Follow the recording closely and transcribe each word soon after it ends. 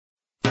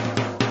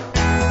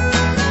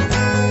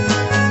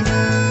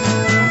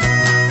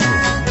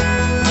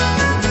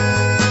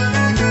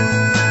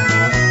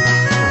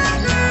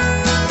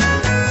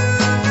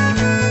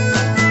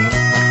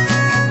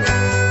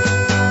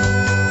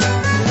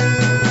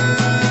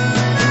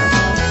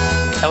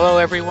Hello,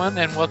 everyone,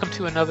 and welcome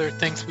to another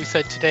Things We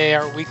Said Today,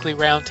 our weekly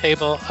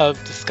roundtable of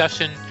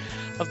discussion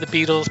of the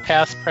Beatles,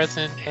 past,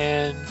 present,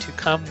 and to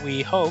come,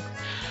 we hope.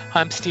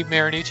 I'm Steve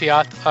Marinucci,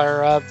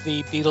 author of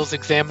the Beatles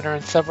Examiner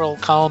and several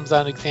columns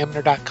on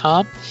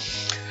Examiner.com,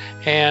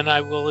 and I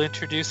will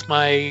introduce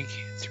my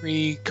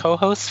three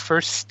co-hosts.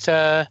 First,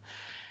 out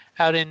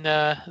in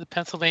the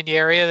Pennsylvania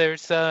area,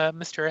 there's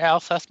Mr. Al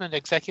Sussman,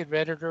 executive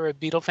editor of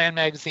Beatle Fan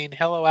Magazine.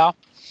 Hello, Al.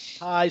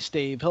 Hi,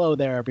 Steve. Hello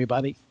there,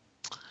 everybody.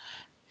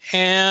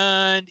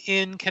 And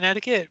in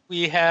Connecticut,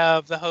 we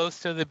have the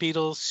host of the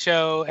Beatles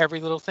show,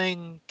 Every Little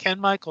Thing, Ken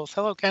Michaels.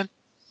 Hello, Ken.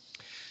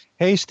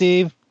 Hey,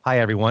 Steve. Hi,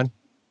 everyone.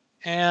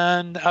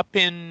 And up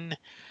in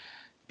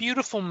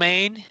beautiful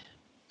Maine,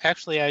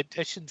 actually, I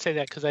shouldn't say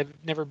that because I've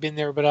never been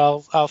there, but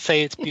I'll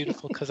say it's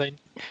beautiful because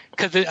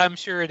I'm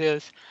sure it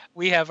is.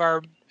 We have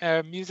our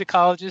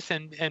musicologist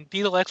and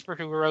Beatle expert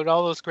who wrote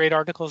all those great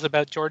articles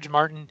about George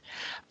Martin,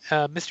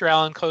 Mr.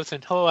 Alan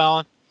Kozinn. Hello,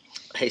 Alan.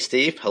 Hey,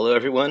 Steve. Hello,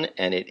 everyone.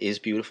 And it is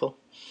beautiful.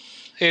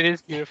 It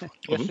is beautiful.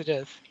 Yes, it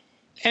is.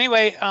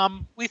 Anyway,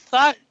 we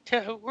thought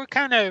we're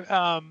kind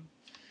of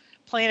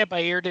playing it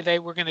by ear today.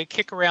 We're going to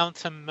kick around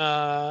some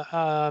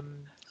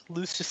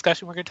loose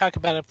discussion. We're going to talk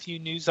about a few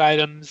news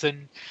items,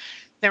 and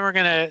then we're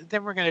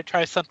gonna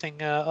try something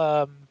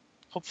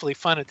hopefully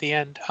fun at the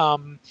end.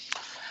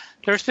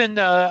 There's been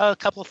a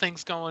couple of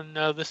things going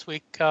this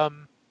week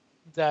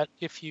that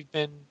if you've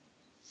been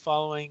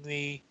following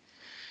the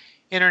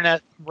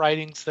internet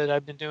writings that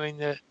I've been doing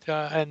that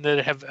and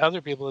that have other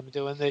people have been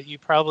doing, that you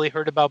probably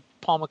heard about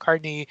Paul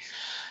McCartney.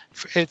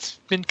 It's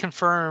been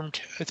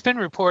confirmed. It's been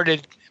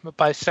reported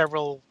by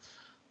several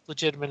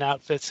legitimate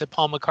outfits that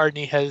Paul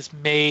McCartney has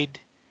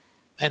made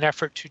an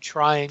effort to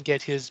try and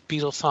get his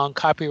Beatles song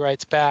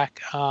copyrights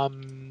back.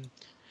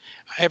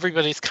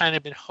 Everybody's kind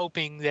of been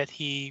hoping that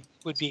he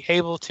would be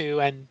able to,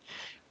 and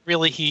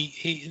really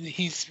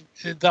he's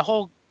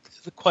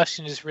the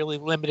question is really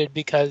limited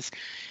because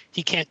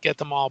he can't get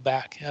them all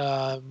back,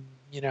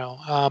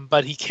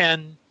 but he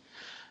can,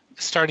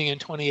 starting in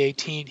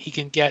 2018, he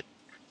can get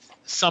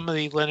some of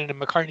the Lennon and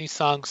McCartney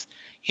songs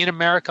in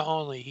America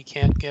only. He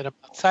can't get them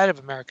outside of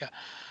America.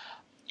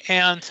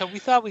 And so we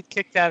thought we'd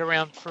kick that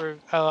around for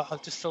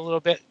just a little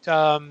bit.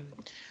 Alan,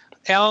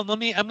 I'm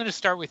going to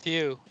start with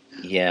you.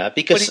 Yeah,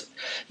 because,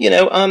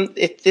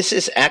 this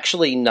is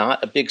actually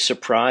not a big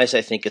surprise.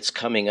 I think it's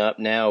coming up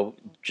now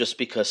just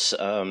because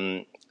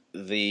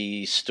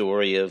the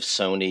story of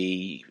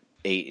Sony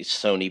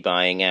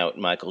buying out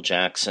Michael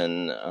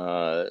Jackson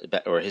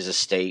or his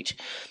estate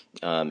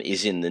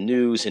is in the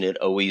news, and it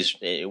always,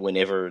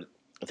 whenever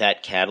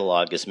that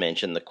catalog is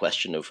mentioned, the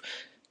question of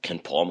can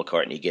Paul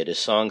McCartney get his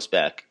songs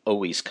back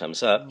always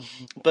comes up.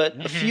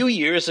 But a few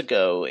years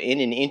ago, in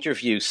an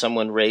interview,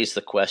 someone raised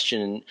the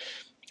question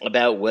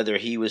about whether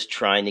he was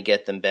trying to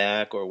get them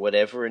back or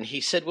whatever, and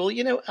he said, well,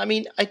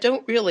 I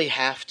don't really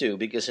have to,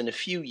 because in a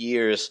few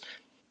years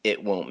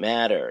it won't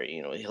matter.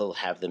 He'll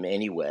have them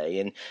anyway.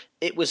 And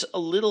it was a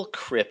little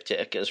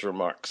cryptic as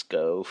remarks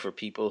go for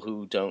people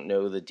who don't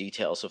know the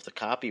details of the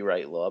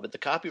copyright law. But the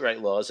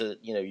copyright law is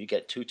that, you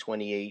get 2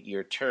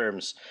 28-year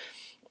terms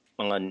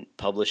on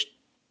published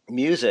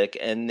music,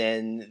 and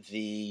then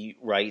the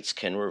rights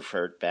can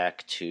revert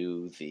back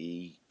to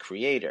the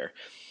creator.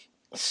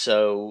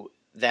 So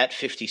that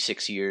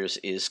 56 years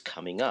is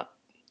coming up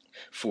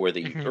for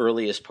the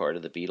earliest part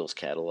of the Beatles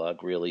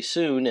catalog really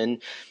soon.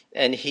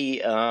 And he,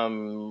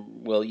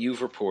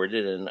 you've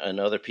reported, and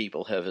other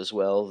people have as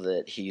well,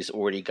 that he's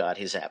already got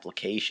his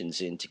applications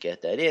in to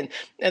get that in.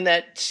 And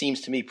that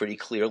seems to me pretty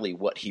clearly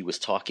what he was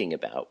talking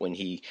about when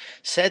he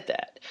said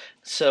that.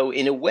 So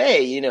in a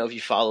way, if you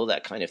follow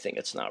that kind of thing,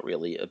 it's not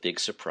really a big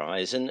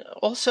surprise. And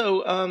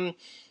also,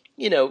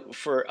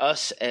 for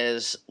us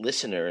as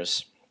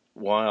listeners,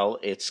 while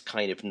it's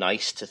kind of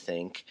nice to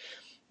think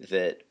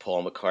that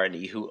Paul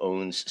McCartney, who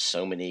owns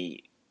so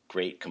many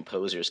great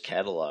composers'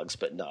 catalogs,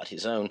 but not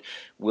his own,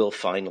 will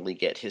finally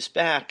get his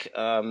back,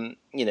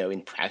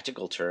 in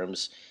practical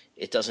terms,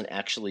 it doesn't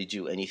actually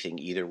do anything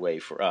either way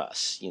for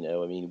us.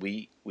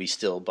 We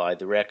still buy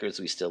the records,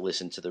 we still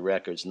listen to the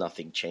records,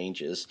 nothing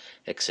changes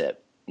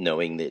except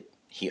knowing that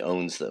he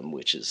owns them,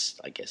 which is,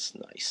 I guess,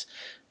 nice.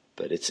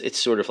 But it's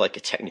sort of like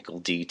a technical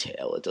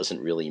detail. It doesn't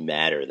really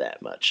matter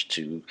that much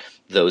to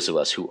those of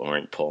us who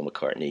aren't Paul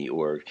McCartney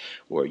or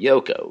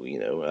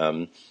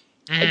Yoko.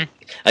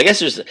 I guess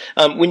there's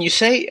when you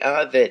say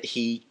that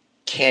he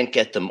can't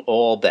get them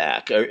all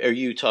back. Are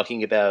you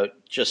talking about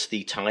just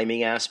the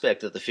timing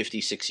aspect, that the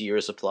 56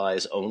 years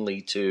applies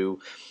only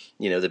to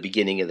the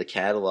beginning of the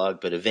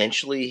catalog, but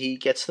eventually he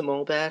gets them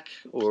all back?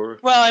 Or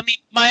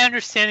my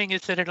understanding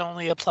is that it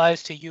only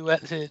applies to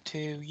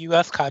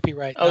U.S.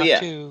 copyright. Oh, not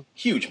to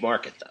huge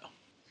market though.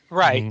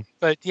 Right,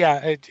 but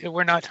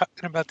we're not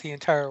talking about the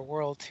entire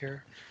world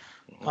here.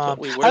 I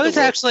was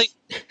actually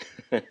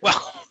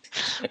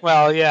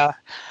yeah.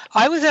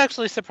 I was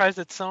actually surprised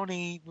that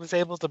Sony was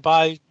able to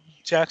buy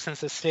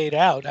Jackson's estate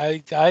out. I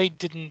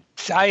didn't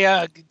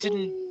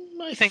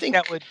think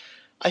that would.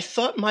 I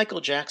thought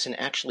Michael Jackson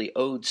actually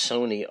owed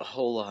Sony a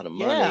whole lot of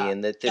money,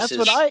 and that this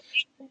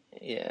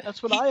Yeah.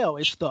 That's what I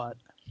always thought.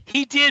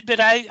 He did, but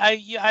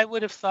I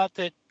would have thought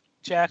that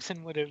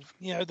Jackson would have,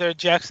 the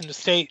Jackson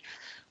estate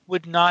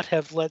would not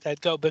have let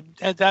that go. But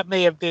that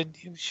may have been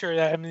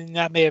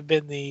that may have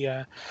been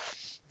the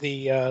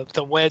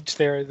wedge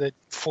there that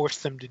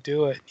forced them to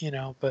do it.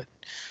 But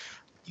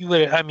you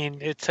would,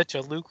 it's such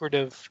a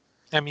lucrative.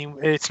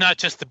 It's not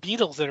just the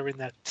Beatles that are in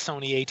that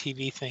Sony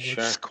ATV thing.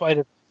 Sure. It's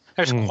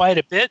there's quite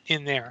a bit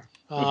in there.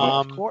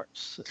 Of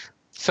course.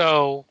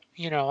 So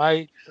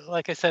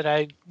like I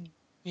said,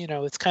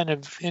 it's kind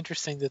of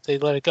interesting that they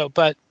let it go,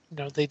 but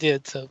they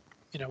did. So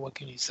what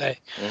can you say?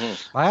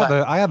 Mm-hmm.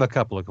 I have a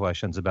couple of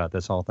questions about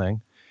this whole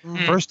thing.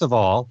 Mm. First of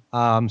all,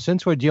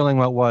 since we're dealing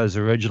what was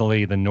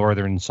originally the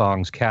Northern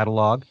Songs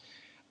catalog,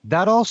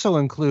 that also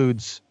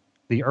includes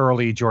the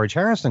early George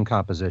Harrison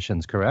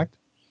compositions, correct?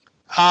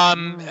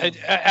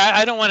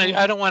 I don't want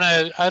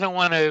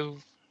to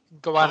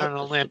go out on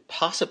a limb.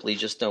 Possibly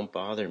just Don't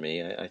Bother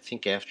Me. I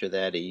think after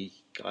that he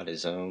got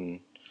his own.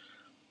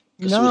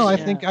 No,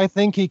 I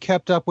think he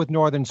kept up with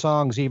Northern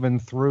Songs even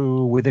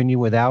through Within You,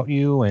 Without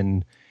You,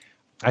 and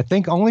I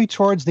think only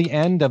towards the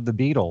end of the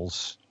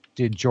Beatles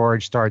did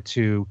George start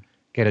to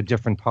get a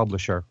different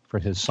publisher for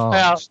his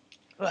songs.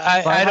 Well,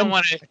 I don't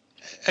want to.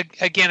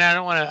 Again, I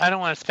don't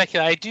want to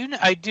speculate.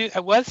 I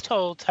was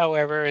told,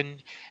 however,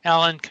 and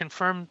Alan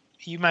confirmed.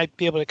 You might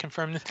be able to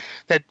confirm this,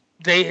 that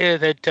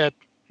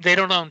they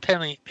don't own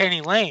Penny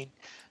Lane.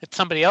 That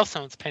somebody else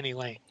owns Penny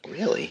Lane.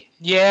 Really?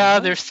 Yeah,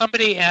 there's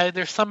somebody.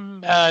 There's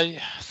some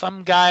guy.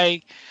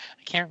 I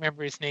can't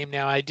remember his name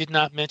now. I did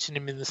not mention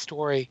him in the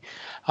story.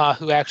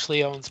 Who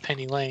actually owns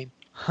Penny Lane?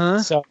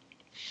 Huh? So,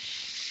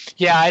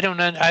 yeah, I don't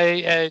know.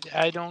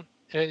 I don't.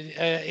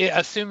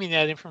 Assuming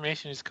that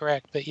information is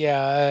correct, but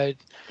yeah.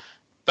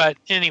 But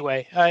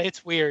anyway,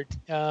 it's weird.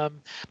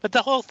 But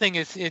the whole thing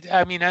is,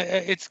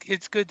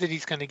 it's good that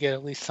he's going to get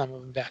at least some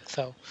of them back.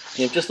 So,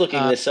 just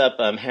looking this up,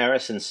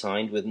 Harrison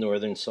signed with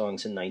Northern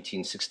Songs in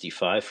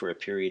 1965 for a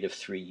period of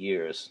 3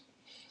 years.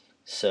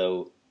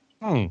 So,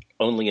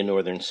 only a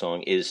Northern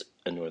song is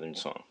a Northern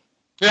song.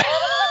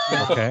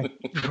 Okay.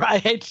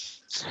 Right.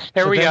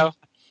 There we go.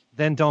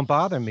 Then Don't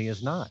Bother Me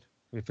is not.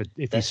 If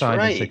he signed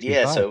right. in 65.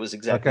 Yeah, so it was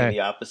exactly Okay.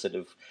 the opposite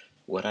of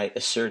what I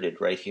asserted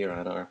right here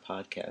on our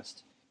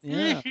podcast.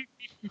 Yeah.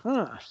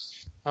 Huh.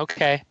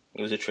 Okay.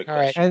 It was a trick All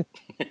right. question.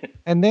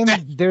 And then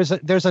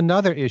there's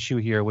another issue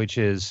here, which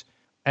is,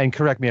 and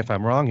correct me if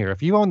I'm wrong here,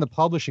 if you own the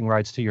publishing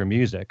rights to your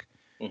music,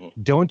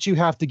 don't you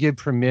have to give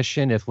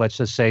permission if, let's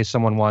just say,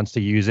 someone wants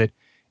to use it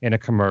in a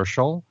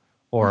commercial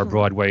or a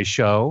Broadway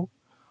show,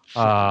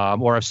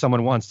 or if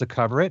someone wants to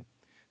cover it?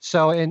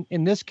 So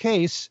in this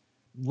case,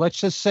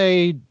 let's just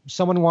say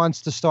someone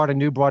wants to start a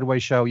new Broadway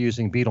show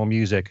using Beatle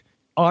music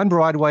on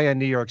Broadway in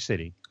New York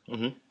City.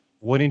 Mm-hmm.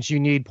 Wouldn't you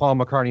need Paul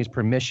McCartney's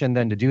permission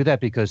then to do that?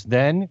 Because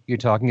then you're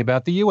talking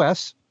about the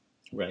U.S.,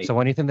 Right.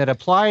 so anything that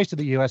applies to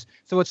the U.S.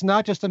 So it's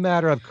not just a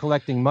matter of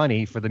collecting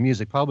money for the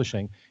music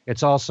publishing.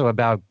 It's also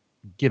about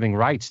giving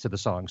rights to the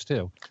songs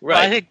too.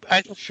 Right.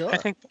 I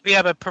think we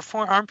have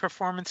armed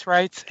performance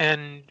rights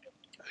and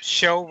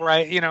show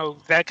right.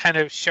 That kind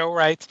of show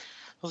rights.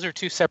 Those are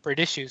two separate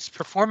issues.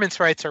 Performance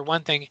rights are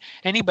one thing.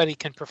 Anybody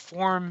can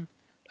perform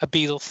a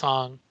Beatles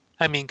song.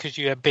 Because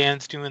you have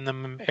bands doing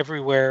them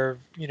everywhere.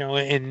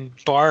 In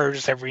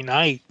bars every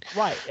night.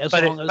 Right. As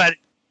long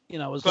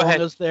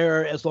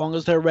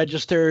as they're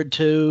registered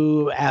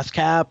to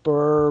ASCAP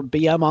or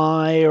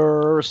BMI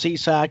or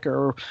CSAC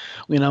or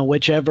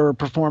whichever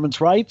performance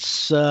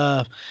rights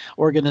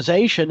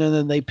organization, and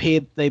then they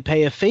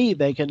pay a fee,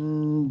 they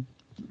can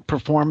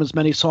perform as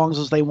many songs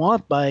as they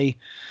want by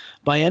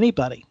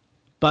anybody.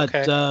 But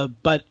to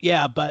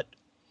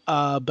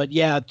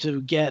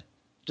get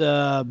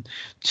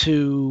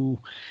to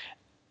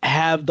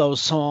have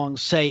those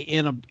songs, say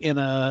in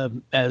a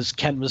as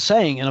Ken was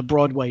saying, in a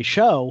Broadway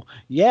show,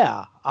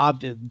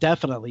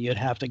 definitely you'd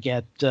have to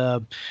get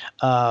the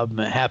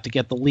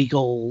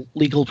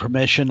legal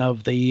permission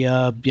of the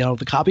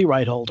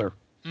copyright holder.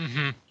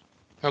 Mm-hmm.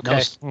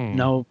 Okay.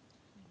 No.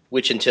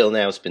 Which until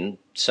now has been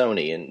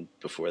Sony, and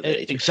before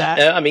that,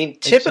 exactly.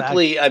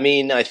 Typically,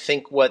 I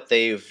think what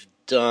they've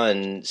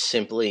done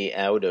simply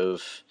out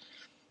of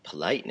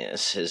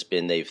politeness has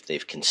been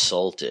they've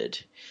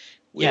consulted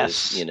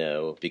with,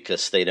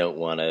 because they don't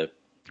want to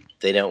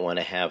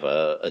have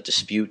a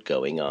dispute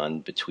going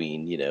on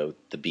between the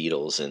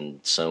Beatles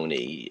and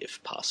Sony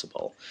if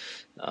possible.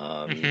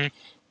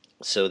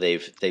 So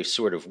they've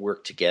sort of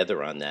worked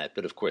together on that.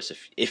 But of course,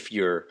 if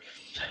you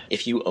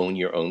own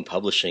your own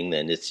publishing,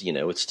 then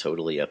it's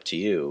totally up to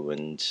you,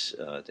 and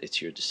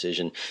it's your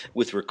decision.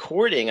 With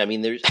recording,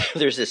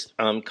 there's this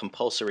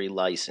compulsory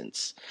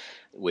license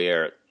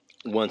where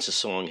once a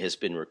song has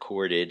been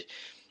recorded,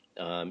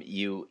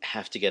 you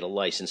have to get a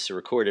license to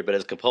record it, but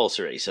it's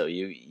compulsory. So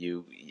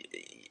the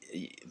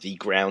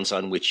grounds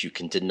on which you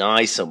can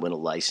deny someone a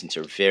license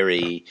are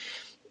very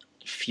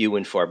few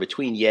and far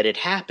between. Yet it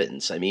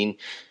happens.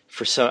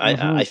 For some,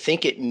 I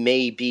think it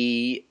may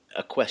be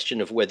a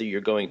question of whether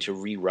you're going to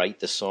rewrite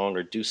the song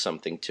or do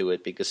something to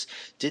it. Because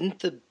didn't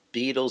the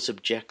Beatles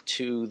object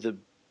to the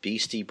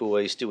Beastie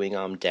Boys doing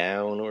 "I'm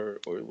Down," or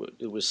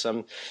it was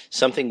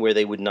something where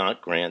they would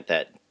not grant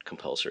that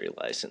compulsory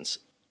license.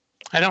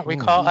 I don't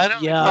recall. I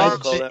don't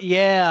recall.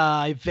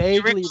 I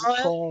vaguely recall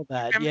recall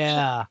that.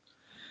 Yeah.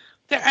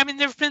 There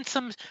have been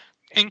some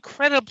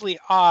incredibly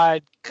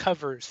odd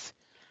covers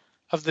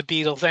of the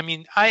Beatles. I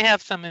mean, I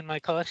have some in my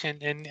collection,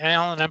 and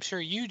Alan, I'm sure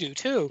you do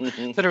too,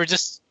 that are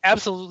just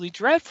absolutely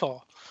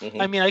dreadful.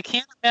 I mean, I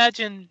can't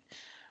imagine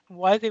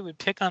why they would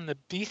pick on the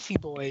Beastie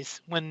Boys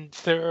when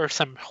there are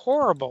some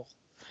horrible.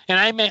 And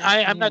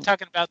I'm not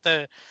talking about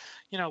the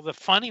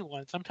funny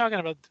ones. I'm talking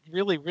about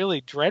really,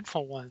 really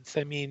dreadful ones.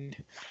 I mean,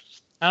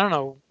 I don't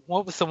know,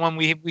 what was the one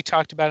we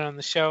talked about on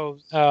the show,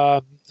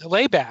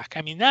 Layback.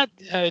 I mean, that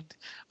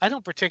I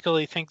don't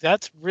particularly think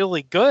that's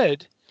really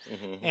good.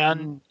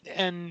 And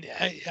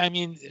I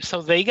mean,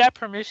 so they got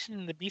permission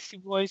and the Beastie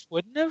Boys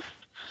wouldn't have?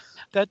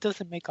 That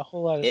doesn't make a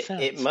whole lot of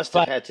sense. It must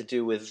have had to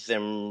do with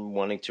them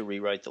wanting to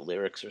rewrite the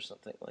lyrics or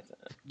something like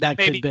that. That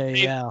could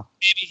be,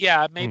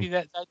 yeah. Maybe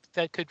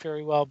that could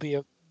very well be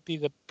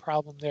the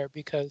problem there,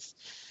 because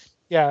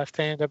if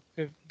they end up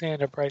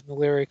writing the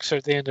lyrics,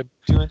 or they end up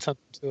doing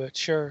something to it,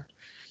 sure,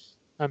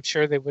 I'm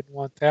sure they wouldn't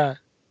want that.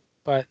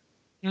 But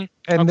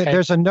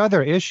there's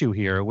another issue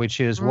here,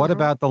 which is what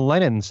about the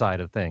Lennon side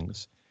of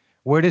things?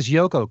 Where does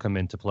Yoko come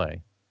into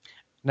play?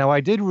 Now,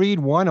 I did read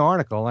one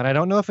article, and I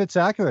don't know if it's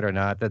accurate or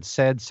not, that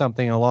said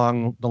something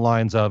along the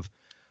lines of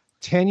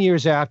 10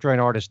 years after an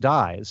artist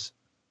dies,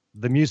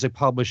 the music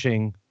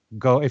publishing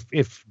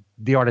if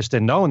the artist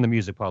didn't own the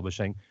music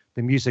publishing,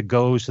 the music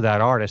goes to that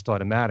artist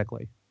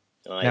automatically.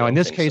 Now, in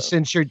this case,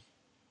 since you're...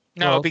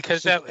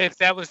 because if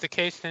that was the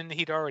case, then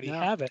he'd already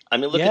have it. I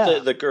mean, look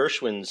at the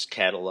Gershwin's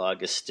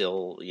catalog is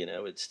still,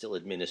 it's still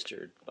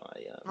administered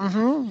by,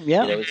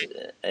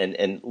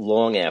 and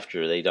long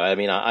after they die. I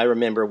mean, I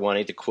remember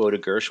wanting to quote a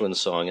Gershwin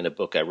song in a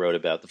book I wrote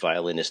about the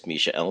violinist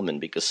Misha Elman,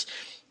 because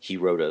he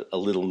wrote a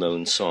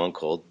little-known song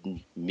called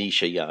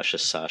Misha, Yasha,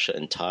 Sasha,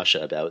 and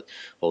Tasha about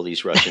all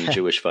these Russian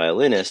Jewish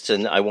violinists,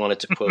 and I wanted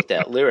to quote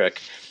that lyric.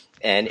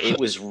 And it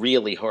was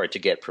really hard to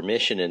get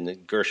permission,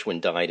 and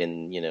Gershwin died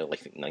in,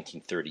 like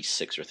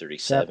 1936 or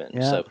 37.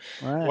 Yeah. So,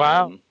 right.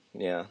 Wow.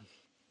 Yeah.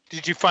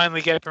 Did you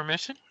finally get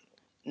permission?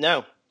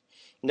 No.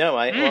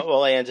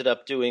 All I ended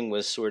up doing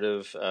was sort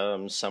of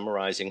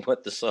summarizing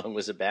what the song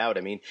was about.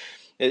 I mean,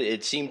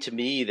 it seemed to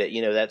me that,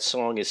 that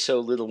song is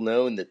so little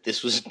known that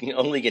this was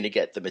only going to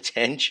get them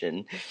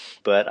attention,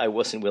 but I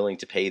wasn't willing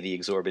to pay the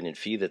exorbitant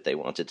fee that they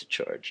wanted to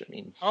charge. I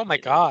mean, oh my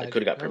God. I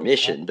could have got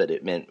permission, but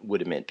it would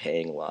have meant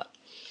paying a lot.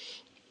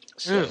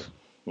 So,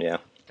 yeah.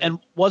 And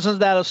wasn't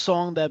that a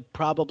song that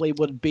probably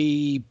would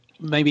be,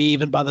 maybe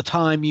even by the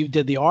time you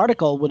did the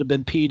article, would have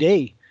been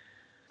PD?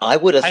 I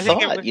would have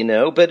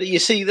thought, but you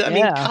see, I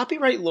mean,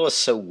 copyright law is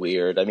so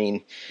weird. I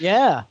mean,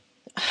 I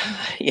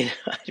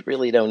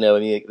really don't know. I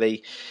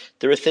mean,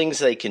 there are things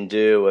they can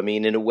do. I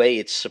mean, in a way,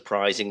 it's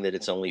surprising that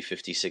it's only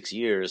 56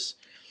 years,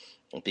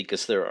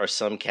 because there are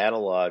some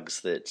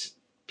catalogs that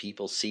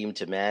people seem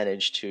to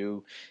manage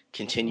to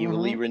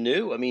continually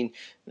renew. I mean,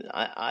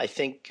 I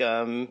think,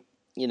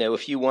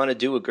 if you want to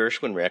do a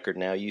Gershwin record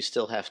now, you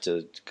still have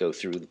to go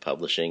through the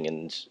publishing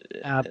and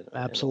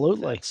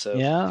absolutely. And so,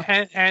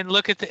 and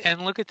look at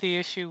the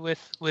issue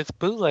with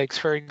bootlegs,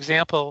 for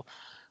example,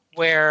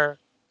 where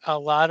a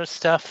lot of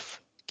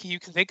stuff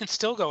they can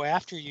still go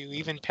after you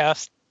even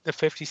past the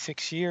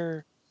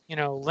 56-year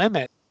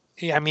limit.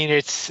 I mean,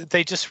 didn't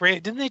they just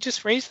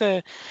raise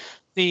the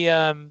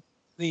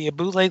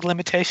bootleg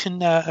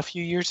limitation a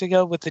few years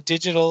ago with the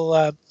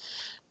Digital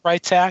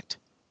Rights Act?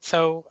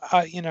 So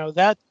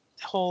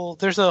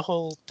there's a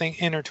whole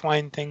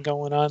intertwined thing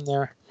going on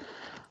there.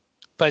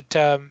 But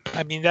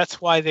I mean, that's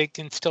why they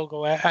can still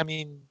go. I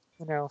mean,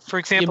 for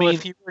example,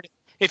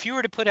 if you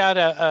were to put out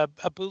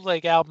a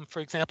bootleg album, for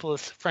example,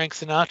 as Frank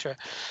Sinatra,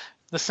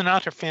 the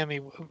Sinatra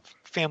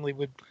family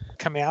would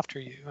come after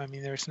you. I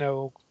mean, there's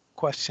no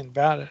question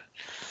about it.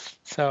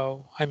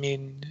 So I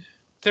mean,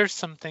 there's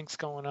some things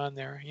going on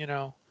there.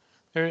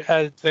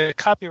 The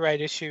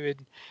copyright issue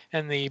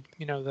and the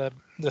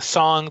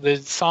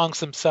songs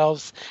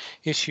themselves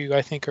issue,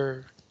 I think,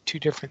 are two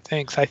different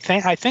things. I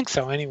think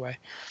so anyway.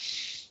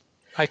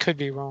 I could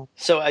be wrong.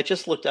 So I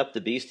just looked up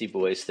the Beastie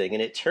Boys thing,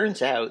 and it turns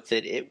out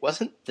that it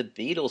wasn't the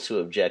Beatles who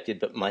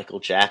objected, but Michael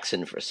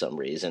Jackson for some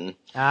reason.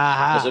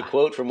 There's a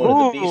quote from one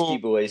of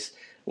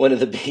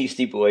the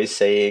Beastie Boys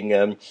saying,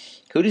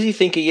 who does he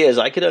think he is?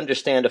 I could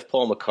understand if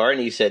Paul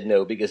McCartney said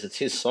no because it's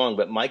his song,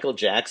 but Michael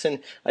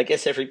Jackson, I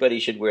guess everybody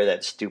should wear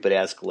that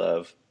stupid-ass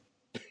glove.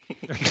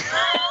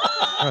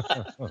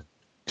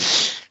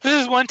 This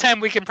is one time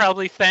we can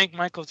probably thank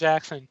Michael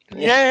Jackson.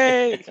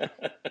 Yay!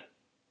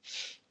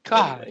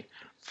 God.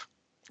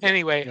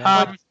 Anyway,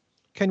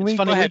 can we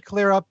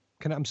clear up?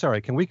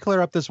 Can we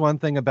clear up this one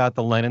thing about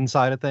the Lennon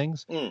side of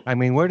things? I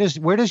mean, where does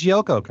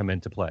Yoko come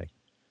into play?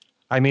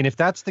 I mean, if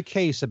that's the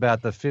case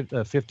about the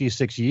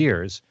 56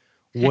 years,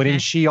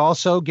 wouldn't she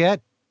also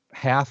get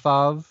half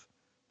of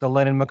the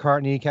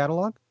Lennon-McCartney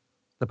catalog,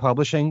 the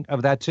publishing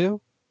of that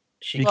too?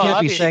 You can't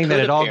be saying that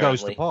it all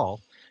goes to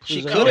Paul.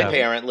 She could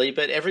apparently,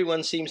 but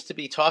everyone seems to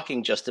be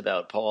talking just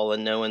about Paul,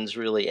 and no one's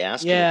really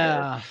asking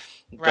her.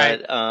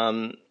 Right.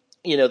 But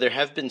there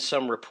have been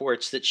some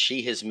reports that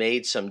she has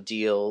made some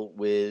deal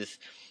with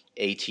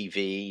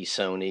ATV,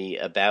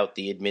 Sony, about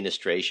the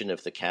administration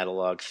of the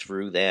catalog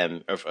through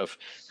them, of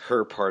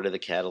her part of the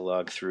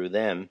catalog through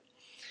them,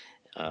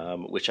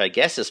 which I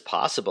guess is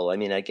possible. I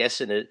mean, I guess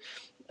in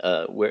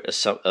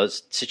a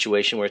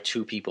situation where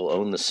two people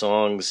own the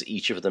songs,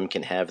 each of them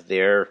can have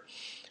their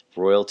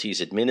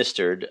royalties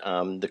administered.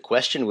 The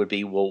question would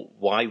be, well,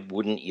 why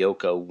wouldn't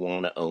Yoko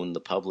want to own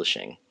the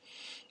publishing?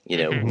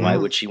 Why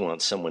would she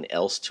want someone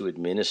else to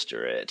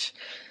administer it?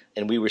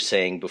 And we were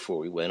saying before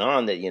we went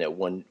on that,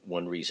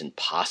 one reason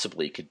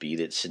possibly could be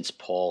that since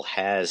Paul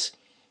has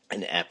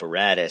an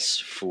apparatus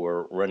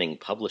for running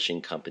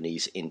publishing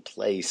companies in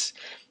place,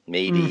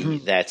 maybe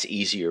that's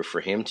easier for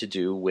him to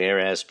do,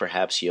 whereas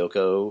perhaps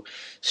Yoko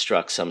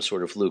struck some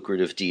sort of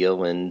lucrative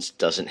deal and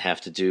doesn't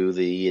have to do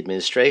the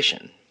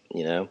administration,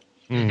 I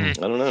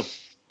don't know.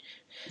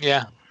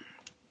 Yeah,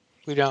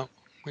 we don't.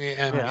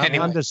 Anyway.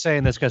 I'm just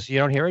saying this because you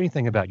don't hear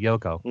anything about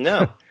Yoko.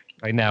 No.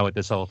 Right now with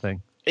this whole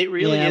thing. It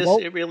really is. Well,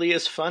 it really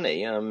is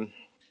funny.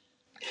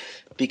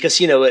 Because,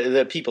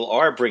 the people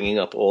are bringing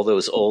up all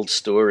those old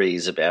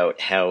stories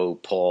about how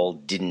Paul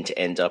didn't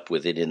end up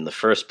with it in the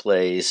first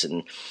place.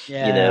 And,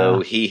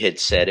 he had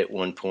said at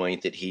one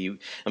point that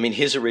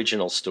his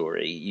original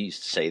story, he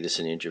used to say this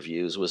in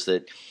interviews, was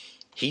that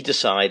he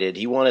decided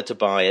he wanted to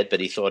buy it,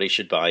 but he thought he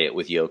should buy it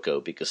with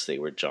Yoko because they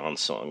were John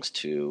songs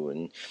too.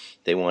 And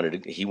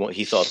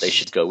he thought they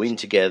should go in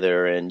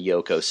together. And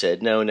Yoko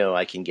said, no,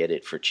 I can get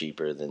it for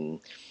cheaper than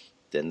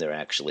they're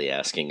actually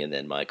asking. And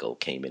then Michael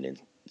came in and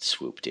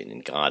swooped in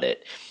and got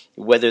it.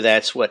 Whether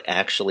that's what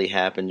actually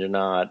happened or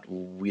not,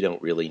 we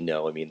don't really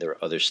know. I mean, there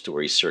are other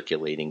stories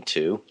circulating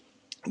too,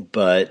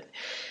 but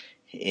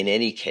in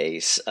any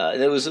case,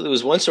 there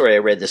was one story I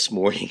read this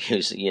morning.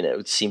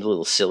 It seemed a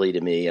little silly to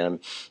me.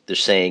 They're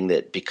saying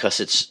that because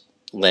it's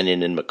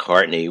Lennon and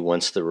McCartney,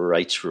 once the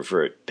rights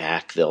revert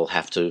back, they'll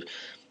have to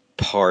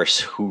parse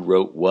who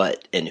wrote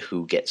what and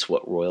who gets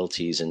what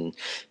royalties.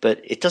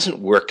 But it doesn't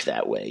work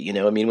that way.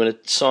 When a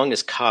song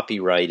is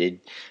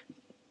copyrighted,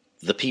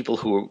 the people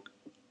who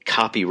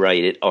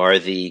copyright it are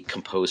the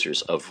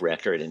composers of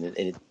record, and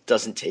it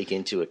doesn't take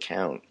into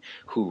account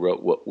who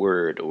wrote what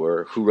word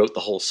or who wrote the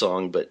whole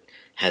song but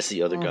has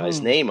the other guy's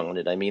name on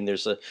it. I mean,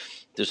 there's a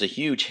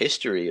huge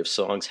history of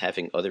songs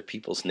having other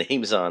people's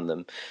names on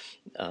them.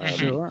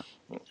 Sure.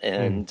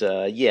 And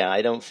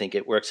I don't think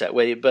it works that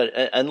way. But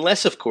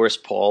unless, of course,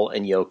 Paul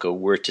and Yoko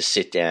were to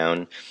sit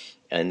down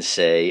and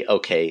say,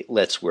 okay,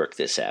 let's work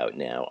this out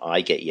now. I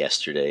get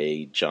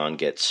Yesterday, John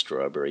gets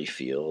Strawberry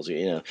Fields,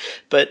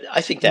 But I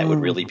think that would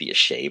really be a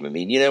shame. I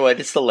mean, you know what?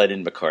 It's the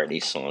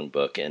Lennon-McCartney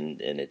songbook,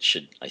 and it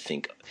should, I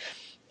think,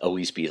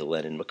 always be the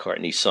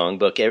Lennon-McCartney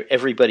songbook.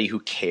 Everybody who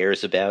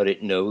cares about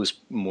it knows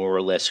more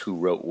or less who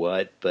wrote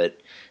what, but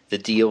the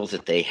deal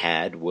that they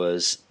had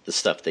was the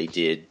stuff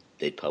they'd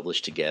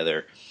publish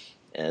together,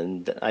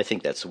 and I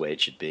think that's the way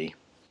it should be.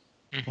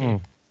 Yeah.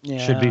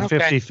 Should be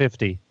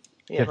 50-50.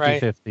 Yeah,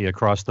 50-50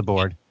 across the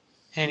board.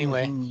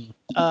 Anyway.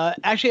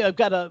 Actually, I've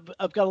got a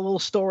little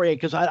story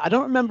because I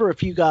don't remember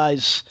if you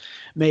guys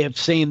may have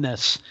seen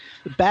this.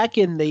 Back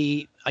in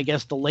the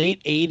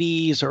late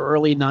 80s or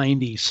early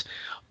 90s,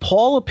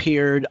 Paul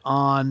appeared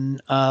on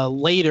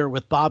Later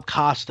with Bob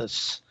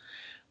Costas,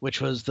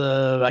 which was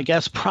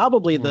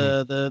probably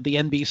the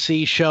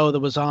NBC show that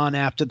was on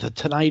after the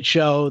Tonight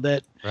Show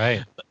that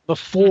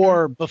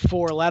before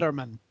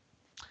Letterman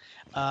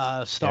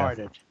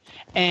started. Yeah.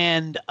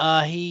 And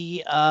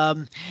he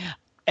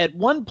at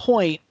one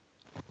point,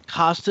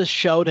 Costas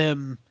showed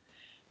him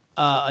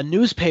a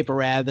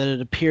newspaper ad that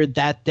had appeared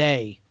that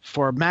day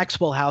for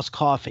Maxwell House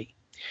Coffee,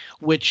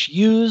 which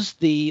used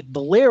the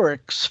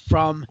lyrics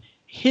from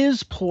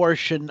his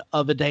portion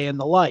of A Day in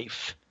the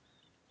Life.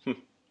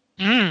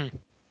 And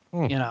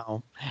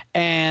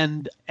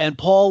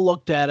Paul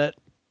looked at it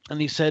and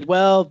he said,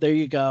 well, there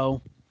you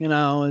go.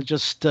 It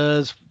just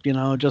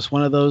just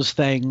one of those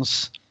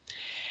things.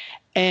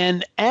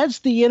 And as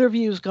the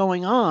interview is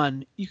going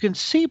on, you can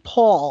see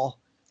Paul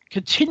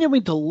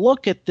continuing to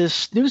look at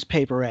this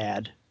newspaper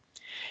ad,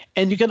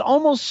 and you can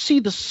almost see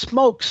the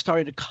smoke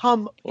starting to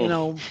come,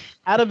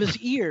 out of his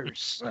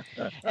ears.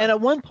 And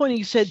at one point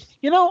he said,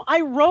 I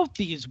wrote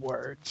these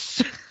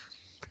words.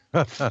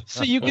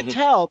 So you can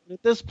tell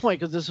at this point,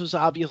 because this was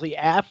obviously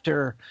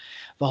after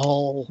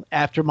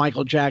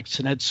Michael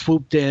Jackson had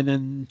swooped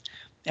in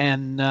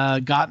and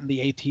gotten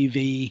the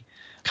ATV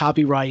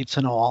copyrights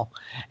and all,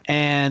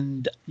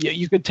 and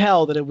you could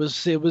tell that it was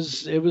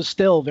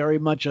still very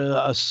much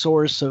a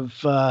source of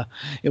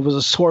it was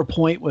a sore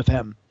point with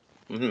him.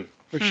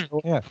 For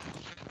sure. Yeah,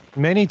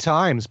 many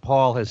times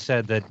Paul has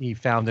said that he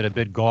found it a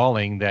bit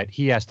galling that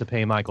he has to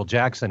pay Michael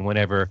Jackson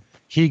whenever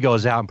he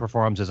goes out and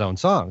performs his own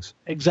songs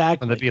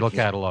exactly on the Beatle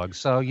catalog.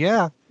 So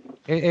yeah,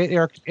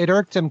 it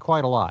irked him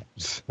quite a lot.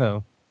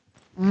 So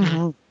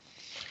anyway,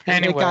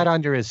 it got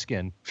under his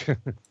skin.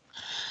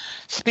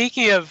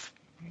 Speaking of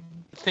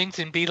things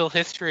in Beatle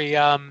history,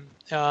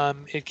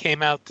 it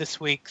came out this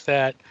week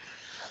that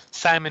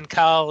Simon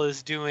Cowell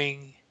is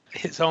doing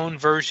his own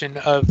version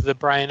of the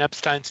Brian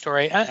Epstein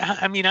story.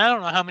 I mean, I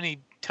don't know how many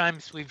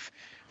times we've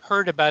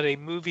heard about a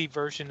movie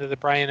version of the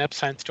Brian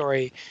Epstein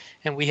story,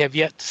 and we have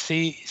yet to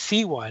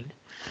see one.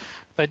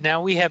 But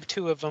now we have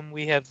two of them.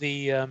 We have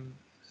the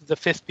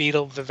Fifth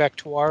Beatle, Vivek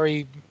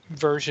Tiwari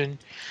version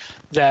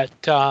that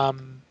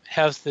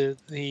has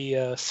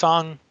the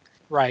song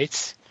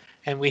rights,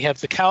 and we have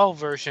the Cowell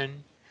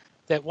version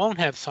that won't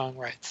have song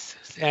rights.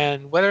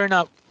 And whether or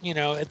not,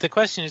 the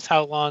question is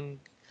how long,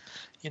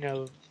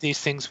 these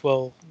things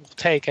will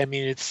take. I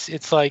mean,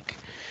 it's like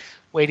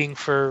waiting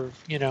for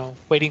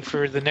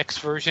the next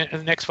version,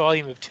 the next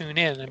volume of Tune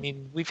In. I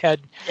mean, we've had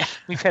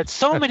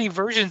so many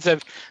versions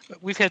of, I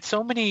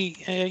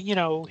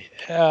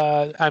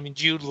mean,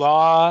 Jude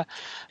Law,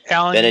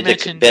 Alan,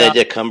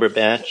 Benedict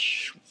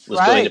Cumberbatch was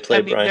going to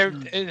play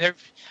Brian.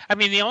 I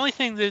mean, the only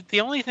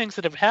things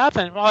that have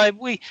happened. Well,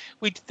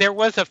 there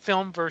was a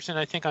film version,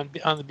 I think, on the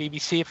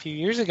BBC a few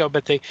years ago,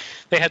 but they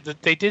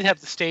did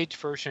have the stage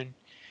version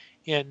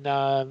in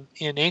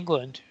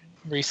England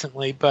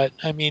recently. But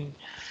I mean,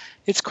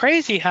 it's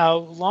crazy how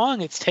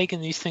long it's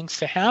taken these things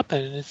to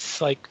happen.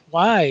 It's like,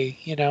 why?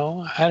 I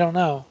don't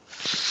know.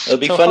 It would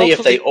be funny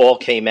if they all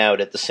came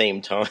out at the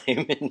same time.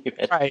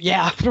 Right.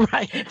 Yeah.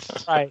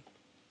 Right.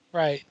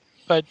 Right.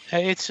 But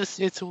it's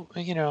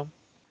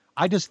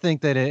I just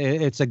think that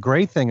it's a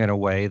great thing in a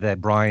way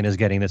that Brian is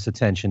getting this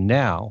attention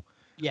now.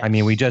 Yes. I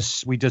mean, we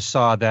just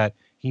saw that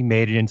he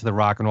made it into the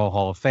Rock and Roll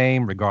Hall of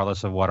Fame,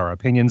 regardless of what our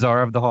opinions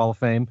are of the Hall of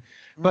Fame.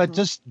 But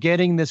just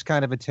getting this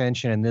kind of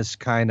attention and this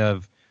kind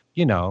of,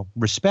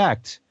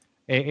 respect,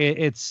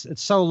 it's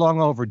so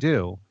long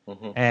overdue.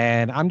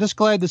 And I'm just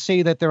glad to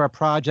see that there are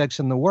projects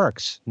in the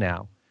works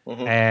now.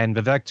 And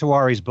Vivek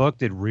Tiwari's book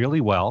did really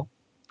well.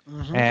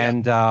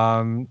 And,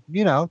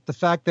 the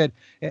fact that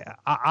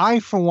I,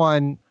 for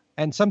one,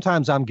 and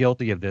sometimes I'm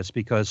guilty of this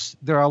because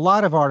there are a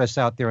lot of artists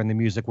out there in the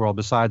music world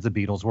besides the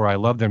Beatles where I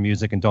love their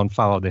music and don't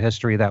follow the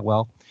history that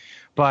well.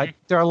 But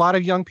there are a lot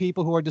of young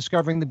people who are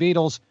discovering the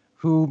Beatles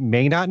who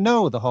may not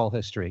know the whole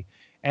history.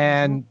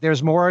 And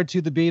there's more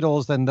to the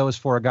Beatles than those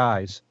four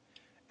guys.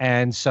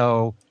 And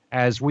so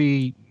as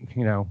we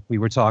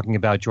were talking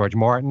about George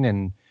Martin,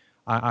 and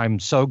I'm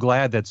so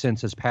glad that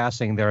since his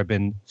passing, there have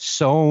been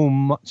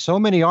so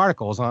many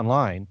articles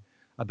online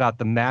about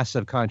the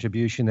massive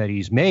contribution that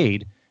he's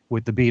made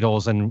with the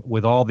Beatles and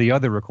with all the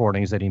other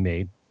recordings that he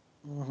made.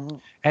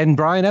 And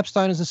Brian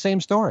Epstein is the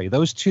same story.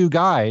 Those two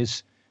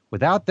guys,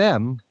 without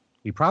them,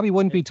 we probably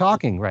wouldn't be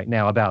talking right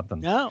now about them.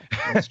 No,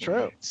 that's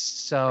true.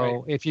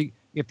 So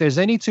if there's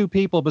any two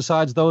people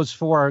besides those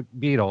four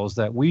Beatles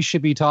that we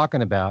should be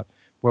talking about,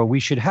 where we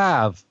should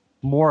have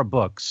more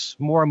books,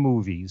 more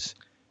movies,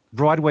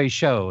 Broadway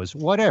shows,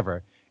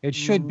 whatever, it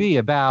should be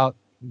about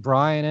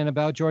Brian and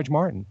about George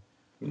Martin.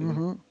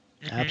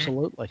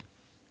 Absolutely.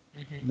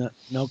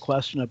 No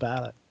question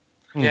about it.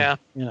 Yeah.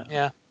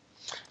 Yeah.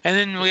 And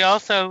then we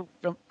also,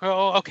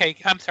 okay,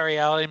 I'm sorry,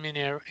 Al, I didn't mean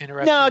to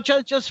interrupt. No,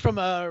 just from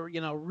a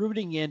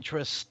rooting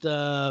interest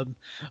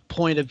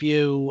point of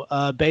view,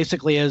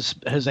 basically as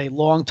a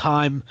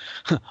longtime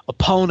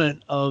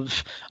opponent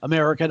of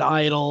American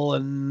Idol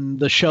and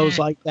the shows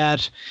like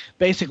that,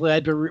 basically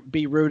I'd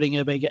be rooting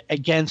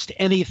against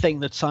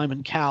anything that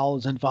Simon Cowell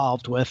is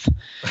involved with,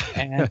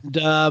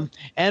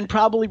 and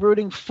probably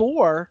rooting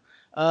for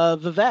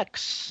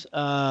Vivek's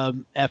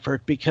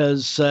effort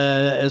because,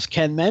 as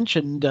Ken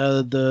mentioned,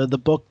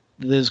 the book,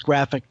 this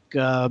graphic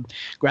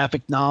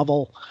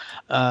novel,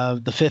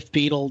 The Fifth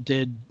Beatle,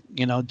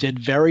 did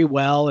very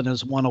well and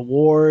has won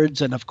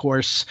awards. And of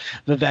course,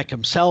 Vivek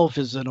himself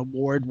is an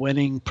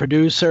award-winning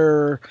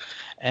producer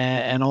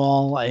and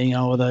all.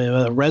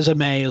 The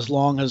resume as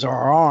long as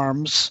our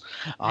arms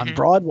on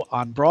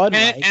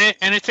Broadway.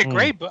 And it's a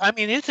great book. I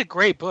mean, it's a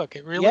great book.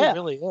 It really,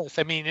 really is.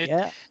 I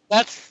mean,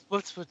 that's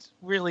what's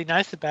really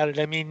nice about it.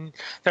 I mean,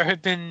 there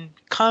have been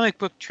comic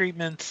book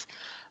treatments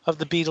of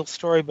the Beatles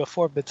story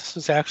before, but this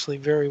was actually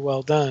very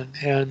well done.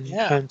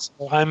 And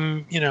so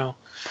I'm,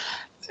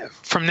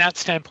 from that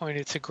standpoint,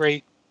 it's a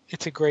great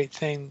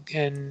thing.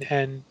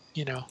 And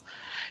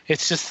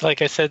it's just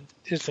like I said,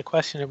 it's a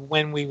question of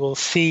when we will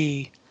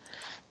see,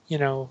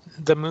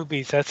 the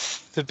movies. That's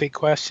the big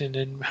question,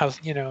 and how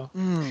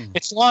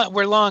it's long.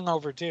 We're long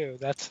overdue.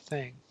 That's the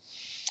thing.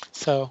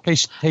 So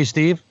hey,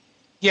 Steve.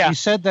 Yeah. You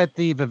said that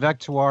the Vivek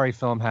Tiwari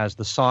film has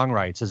the song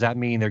rights. Does that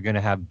mean they're going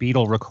to have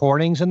Beatle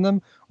recordings in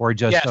them, or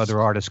just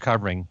other artists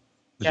covering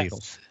the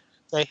Beatles?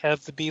 They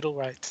have the Beatle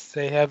rights.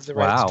 They have the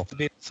rights to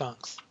the Beatles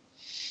songs.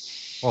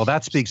 Well,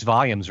 that speaks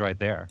volumes right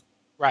there.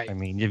 Right. I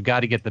mean, you've got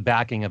to get the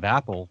backing of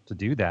Apple to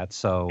do that.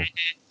 So,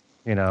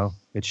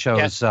 it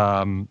shows,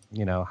 how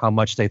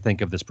much they think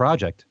of this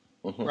project.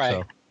 Right.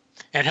 So.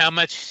 And how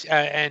much,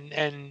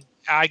 and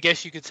I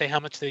guess you could say how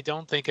much they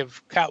don't think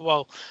of.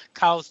 Well,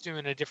 Kyle's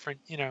doing a different,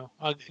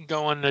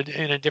 going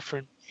in a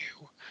different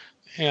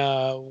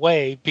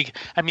way.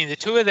 I mean, the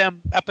two of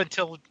them up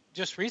until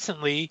just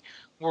recently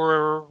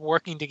were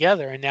working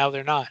together, and now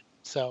they're not.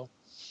 So,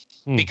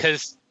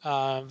 because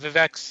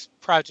Vivek's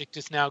project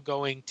is now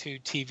going to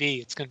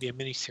TV. It's going to be a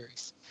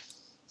miniseries.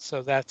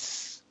 So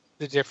that's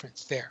the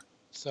difference there.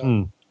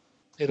 So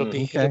it'll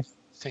be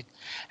interesting.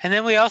 And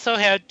then we also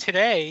had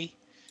today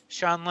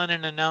Sean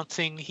Lennon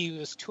announcing he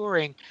was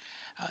touring.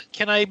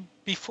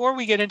 Before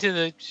we get into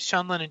the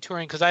Sean Lennon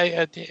touring,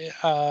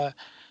 can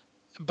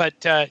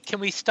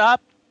we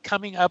stop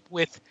coming up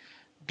with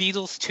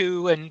Beatles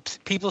 2 and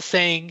people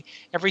saying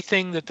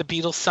everything that the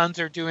Beatles sons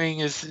are doing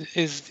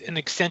is an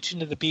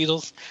extension of the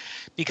Beatles?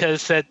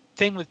 Because that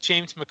thing with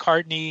James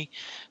McCartney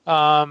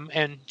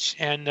and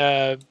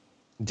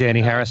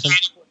Danny Harrison,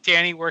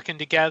 Danny working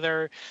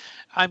together.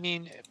 I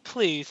mean,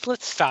 please,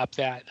 let's stop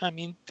that. I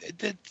mean,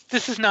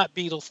 this is not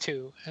Beatles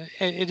 2.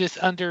 It is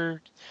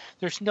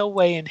there's no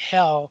way in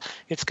hell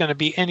it's going to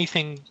be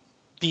anything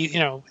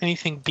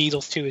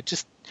Beatles 2. It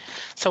just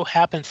so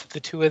happens that the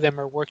two of them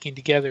are working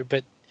together.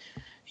 But,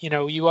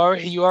 you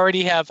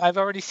already have, I've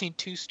already seen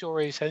two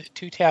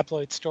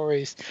tabloid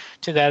stories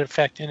to that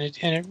effect. And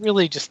it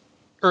really just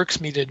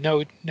irks me to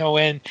no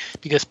end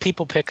because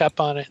people pick up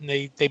on it and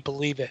they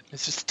believe it.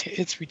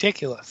 It's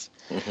ridiculous.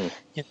 Mm-hmm.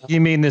 You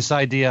mean this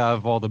idea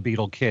of all the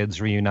Beatle kids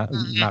the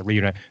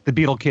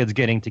Beatle kids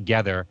getting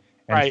together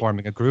and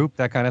forming a group,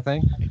 that kind of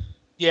thing?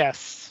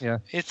 Yes. Yeah.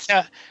 It's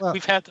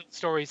we've had those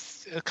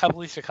stories at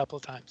least a couple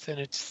of times, and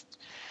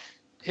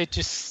it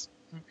just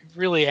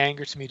really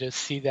angers me to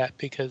see that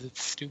because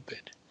it's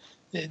stupid.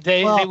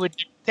 They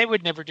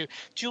would never do.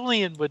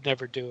 Julian would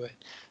never do it.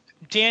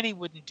 Danny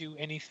wouldn't do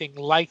anything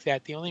like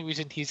that. The only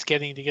reason he's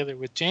getting together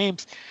with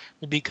James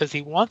would be because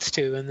he wants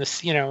to. And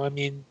this,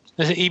 and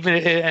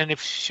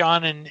if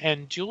Sean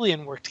and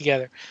Julian work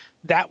together,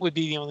 that would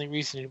be the only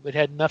reason. It would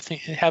have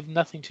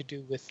nothing to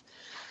do with,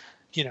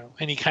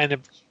 any kind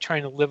of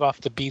trying to live off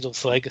the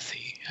Beatles'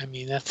 legacy. I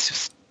mean, that's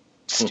just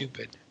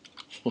stupid.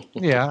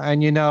 Yeah,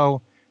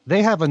 and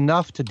they have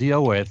enough to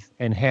deal with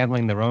in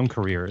handling their own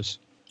careers.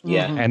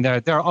 Yeah. And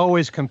they're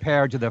always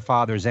compared to their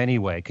fathers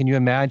anyway. Can you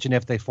imagine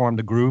if they formed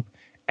a group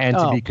and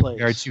to be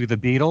compared to the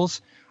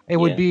Beatles? It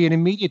would be an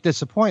immediate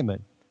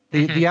disappointment.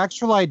 The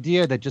actual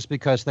idea that just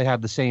because they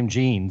have the same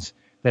genes,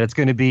 that it's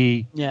going to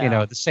be,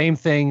 the same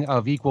thing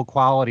of equal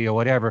quality or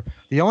whatever.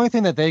 The only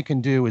thing that they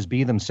can do is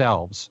be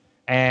themselves.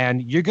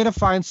 And you're going to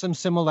find some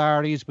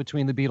similarities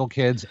between the Beatle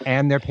kids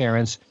and their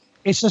parents.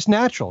 It's just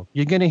natural.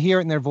 You're going to hear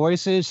it in their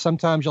voices.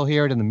 Sometimes you'll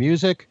hear it in the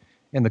music,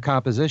 in the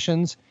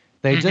compositions.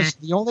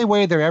 The only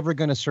way they're ever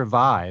going to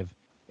survive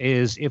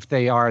is if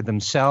they are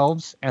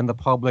themselves and the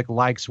public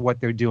likes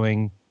what they're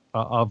doing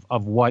of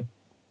what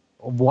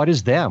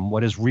is them,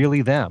 what is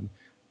really them.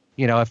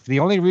 If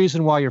the only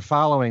reason why you're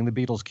following the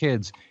Beatles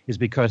kids is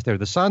because they're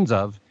the sons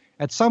of,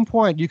 at some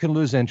point you can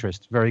lose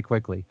interest very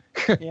quickly.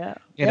 Yeah.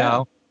 You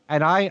know,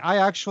 and I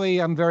actually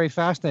am very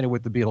fascinated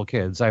with the Beatle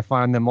kids. I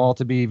find them all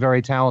to be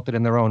very talented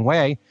in their own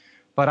way,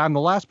 but I'm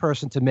the last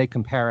person to make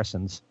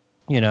comparisons,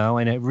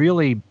 and it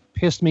really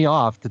pissed me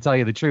off, to tell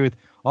you the truth,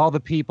 all the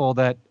people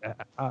that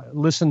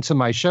listen to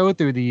my show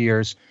through the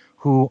years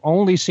who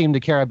only seem to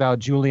care about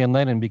Julian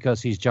Lennon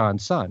because he's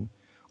John's son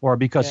or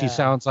because he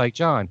sounds like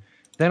John.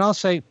 Then I'll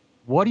say,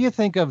 what do you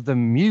think of the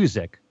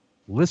music?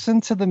 Listen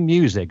to the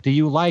music. Do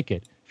you like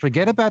it?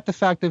 Forget about the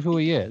fact of who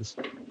he is.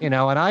 And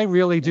I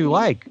really do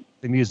like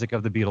the music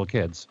of the Beatle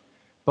kids.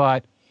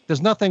 But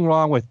there's nothing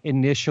wrong with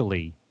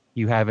initially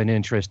you have an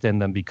interest in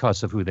them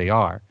because of who they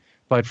are.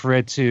 But for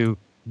it to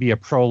be a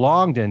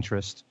prolonged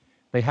interest,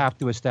 they have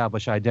to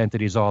establish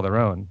identities all their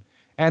own.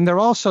 And they're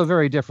also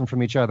very different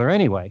from each other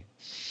anyway.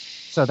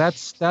 So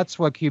that's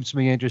what keeps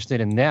me interested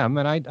in them.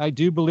 And I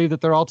do believe that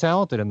they're all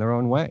talented in their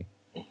own way.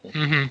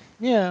 Mm-hmm.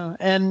 Yeah.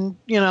 And,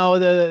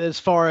 as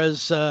far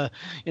as,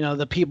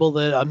 the people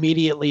that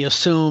immediately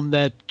assume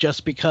that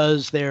just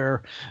because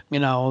they're,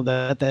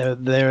 that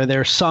they're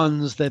their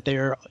sons, that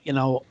they're,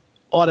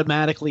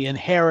 automatically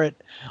inherit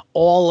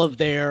all of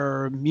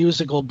their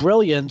musical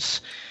brilliance.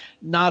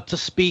 Not to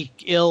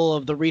speak ill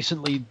of the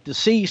recently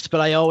deceased,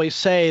 but I always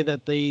say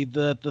that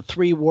the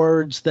three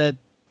words that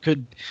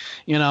could,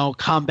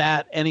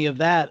 combat any of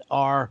that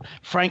are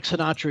Frank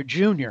Sinatra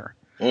Jr.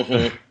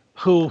 Mm-hmm.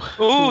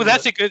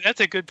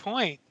 That's a good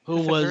point.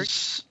 Who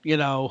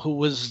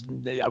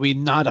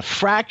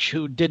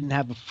didn't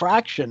have a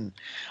fraction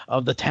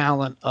of the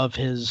talent of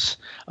his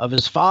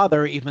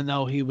father, even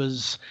though he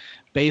was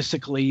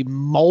basically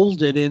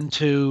molded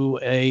into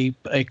a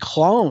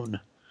clone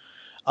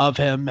of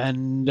him,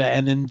 and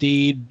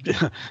indeed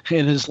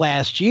in his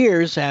last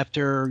years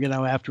after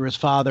his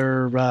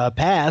father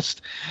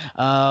passed,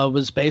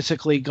 was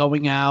basically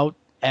going out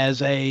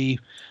as a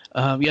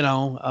kind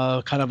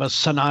of a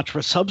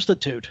Sinatra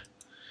substitute.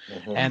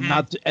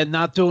 Mm-hmm. and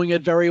not doing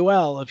it very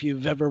well. If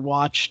you've ever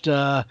watched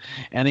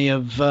any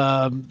of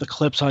the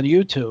clips on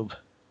YouTube,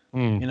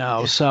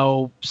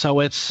 so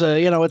it's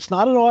it's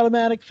not an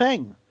automatic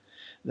thing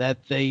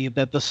that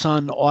the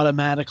son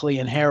automatically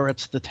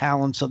inherits the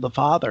talents of the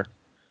father.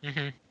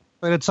 Mm-hmm.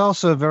 But it's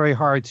also very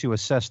hard to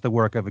assess the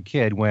work of a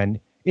kid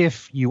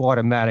if you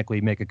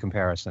automatically make a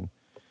comparison.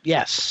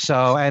 Yes.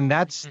 So, and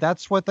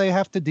that's what they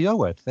have to deal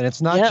with. And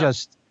it's not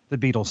just the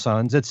Beatles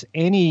sons. It's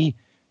any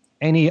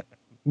any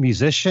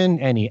musician,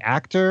 any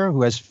actor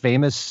who has who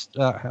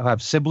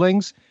have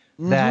siblings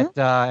that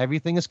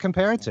everything is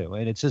compared to,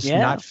 and it's just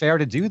not fair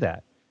to do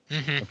that.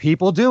 Mm-hmm.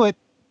 People do it,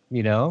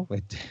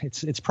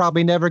 it's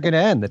probably never going to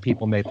end that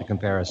people make the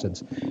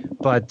comparisons,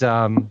 but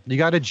you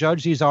got to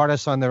judge these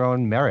artists on their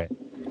own merit,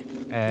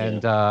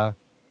 and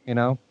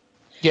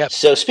Yeah.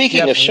 So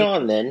speaking of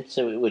Sean, then,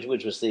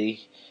 which was the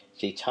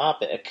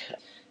topic,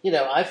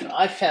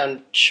 I've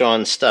found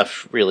Sean's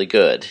stuff really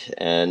good,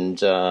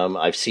 and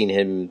I've seen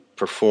him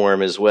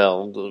perform as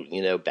well,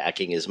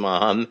 backing his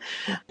mom,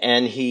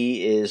 and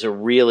he is a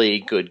really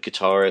good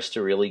guitarist,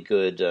 a really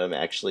good,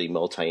 actually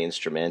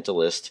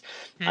multi-instrumentalist.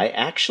 I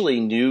actually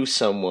knew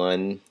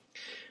someone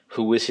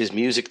who was his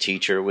music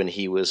teacher when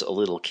he was a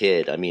little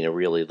kid. I mean, a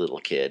really little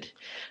kid.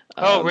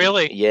 Oh,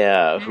 really?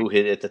 Yeah, who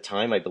had, at the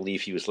time, I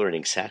believe he was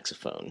learning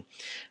saxophone.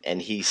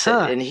 And he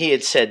said, and he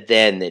had said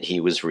then that he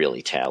was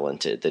really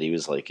talented, that he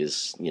was like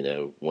his,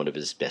 one of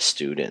his best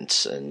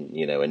students, and,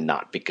 and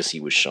not because he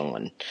was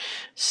Sean.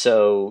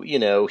 So,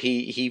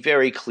 he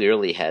very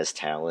clearly has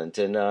talent.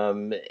 And,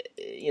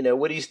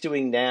 what he's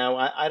doing now,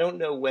 I don't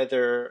know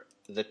whether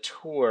the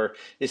tour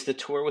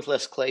with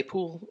Les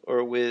Claypool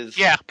or with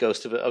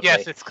Ghost of it. Okay.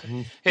 Yes, it's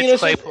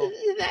Claypool.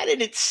 So that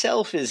in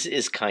itself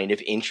is kind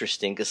of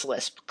interesting, because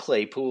Les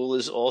Claypool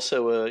is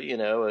also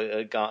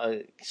a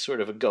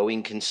sort of a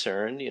going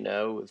concern,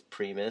 with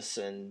Primus,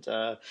 and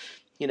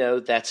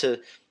that's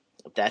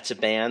a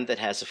band that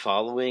has a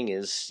following,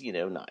 is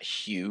not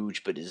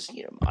huge, but is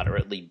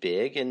moderately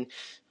big, and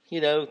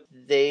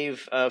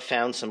they've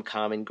found some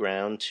common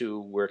ground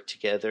to work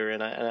together,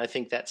 and I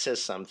think that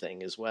says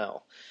something as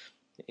well.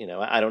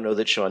 I don't know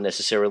that Sean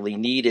necessarily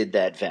needed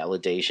that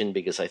validation,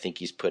 because I think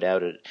he's put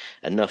out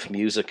enough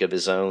music of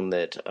his own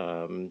that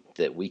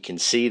that we can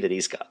see that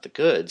he's got the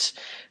goods.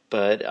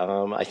 But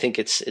I think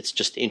it's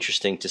just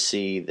interesting to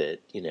see that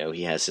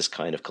he has this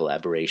kind of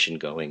collaboration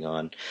going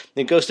on.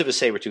 And Ghost of a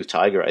Saber-Tooth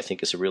Tiger, I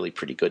think, is a really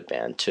pretty good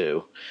band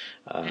too.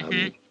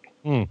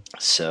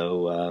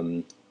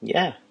 So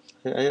yeah,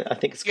 I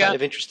think it's kind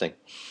of interesting.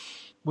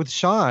 With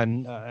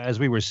Sean, as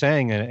we were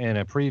saying in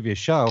a previous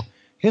show,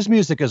 his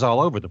music is all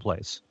over the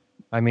place.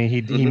 I mean,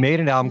 he made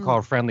an album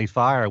called Friendly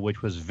Fire,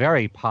 which was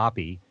very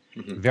poppy,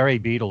 very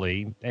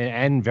Beatle-y,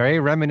 and very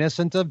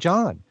reminiscent of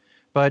John.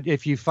 But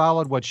if you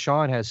followed what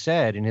Sean has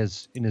said in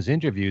his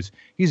interviews,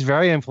 he's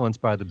very influenced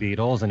by the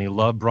Beatles, and he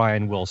loved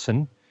Brian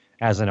Wilson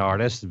as an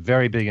artist,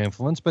 very big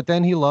influence. But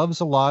then he loves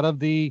a lot of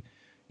the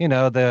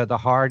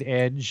hard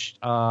edge,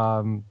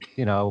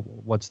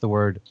 what's the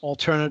word?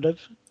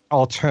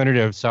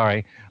 Alternative,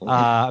 sorry,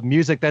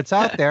 music that's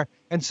out there.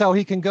 And so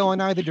he can go in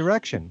either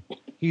direction.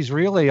 He's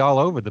really all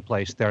over the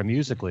place there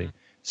musically.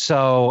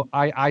 So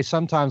I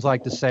sometimes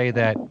like to say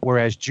that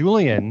whereas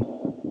Julian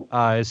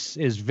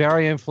is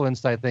very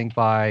influenced, I think,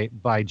 by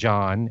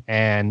John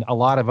and a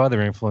lot of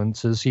other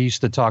influences. He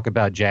used to talk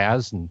about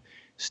jazz and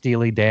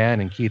Steely Dan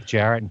and Keith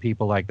Jarrett and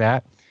people like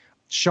that.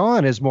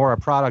 Sean is more a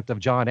product of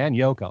John and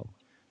Yoko,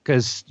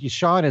 because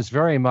Sean is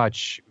very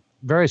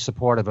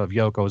supportive of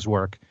Yoko's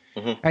work.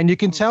 And you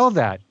can tell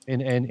that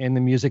in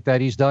the music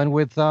that he's done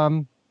with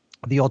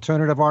the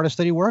alternative artists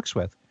that he works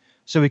with.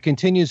 So he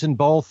continues in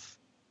both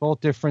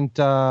different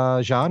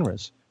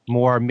genres,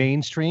 more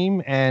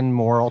mainstream and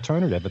more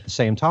alternative at the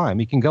same time.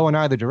 He can go in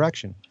either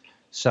direction.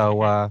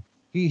 So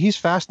he's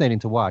fascinating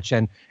to watch.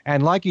 And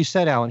like you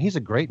said, Alan, he's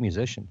a great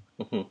musician.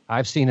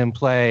 I've seen him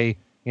play,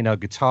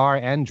 guitar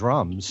and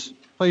drums.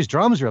 Plays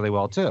drums really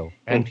well too,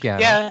 and piano.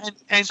 Yeah,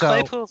 and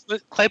so,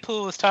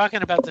 Claypool was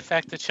talking about the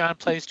fact that Sean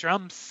plays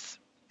drums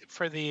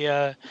for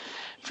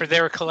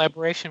their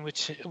collaboration,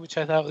 which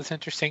I thought was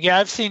interesting. Yeah,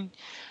 I've seen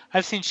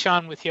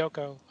Sean with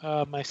Yoko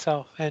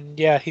myself, and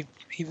yeah,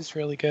 he was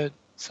really good.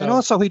 So. And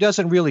also, he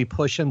doesn't really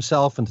push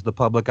himself into the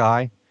public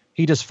eye.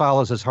 He just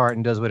follows his heart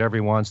and does whatever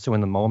he wants to in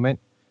the moment.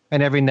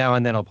 And every now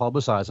and then he'll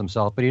publicize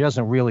himself, but he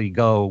doesn't really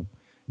go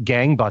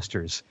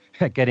gangbusters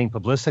at getting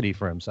publicity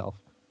for himself,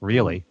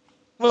 really.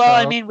 Well,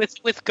 I mean,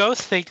 with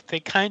Ghost, they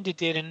kind of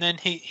did, and then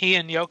he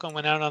and Yoko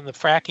went out on the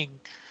fracking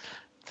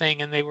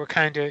thing, and they were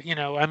kind of,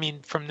 I mean,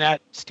 from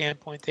that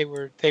standpoint, they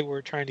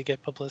were trying to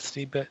get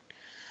publicity, but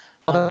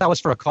that was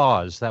for a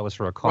cause.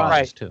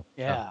 Right. Too.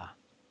 Yeah.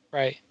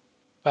 Right.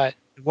 But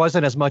it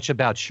wasn't as much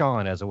about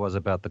Sean as it was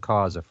about the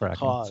cause of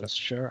fracking.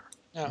 Sure.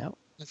 No, yep.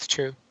 That's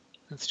true.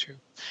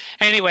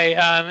 Anyway,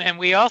 and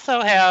we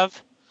also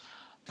have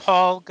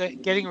Paul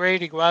getting ready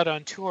to go out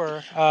on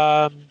tour.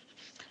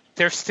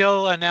 They're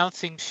still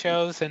announcing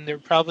shows, and there are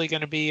probably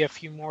going to be a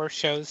few more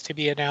shows to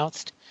be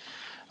announced.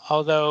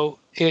 Although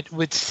it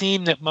would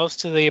seem that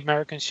most of the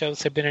American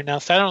shows have been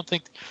announced. I don't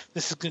think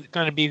this is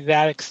going to be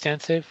that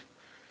extensive.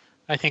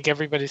 I think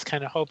everybody's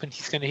kind of hoping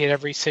he's going to hit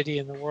every city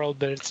in the world,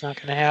 but it's not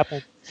going to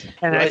happen.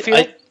 And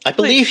right. I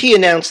believe he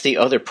announced the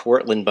other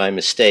Portland by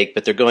mistake,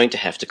 but they're going to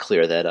have to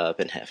clear that up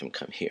and have him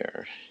come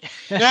here.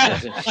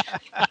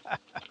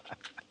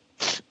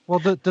 Well,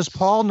 does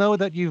Paul know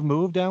that you've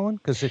moved, Alan?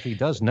 Because if he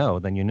does know,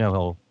 then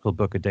he'll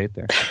book a date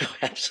there.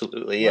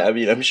 Absolutely, yeah. I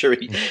mean, I'm sure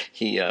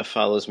he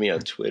follows me on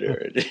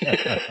Twitter.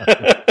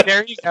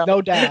 There you go.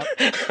 No doubt.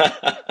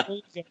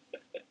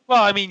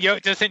 Well, I mean,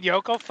 doesn't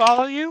Yoko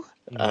follow you?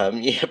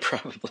 Yeah,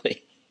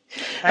 probably.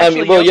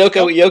 Actually, well,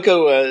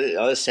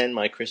 Yoko sent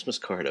my Christmas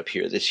card up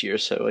here this year,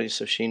 so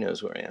she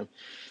knows where I am.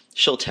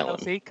 She'll tell him.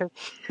 See, 'cause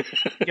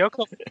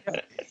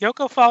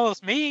Yoko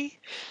follows me.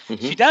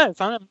 Mm-hmm. She does.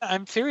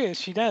 I'm serious.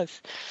 She does.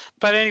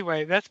 But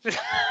anyway,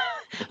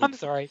 I'm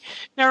sorry.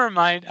 Never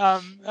mind.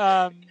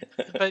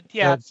 But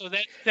yeah, so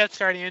that's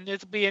starting, and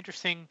it'll be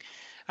interesting.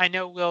 I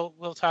know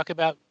we'll talk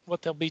about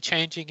what they'll be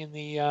changing in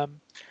the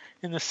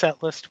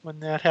set list when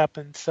that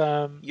happens.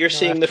 You're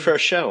seeing the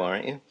first show,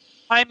 aren't you?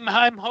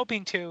 I'm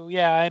hoping to.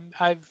 Yeah,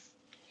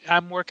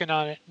 I'm working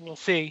on it. We'll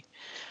see.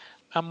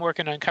 I'm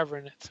working on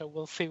covering it, so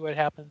we'll see what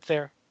happens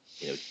there.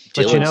 But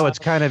it's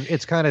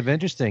kind of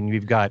interesting.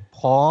 You've got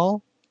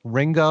Paul,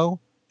 Ringo,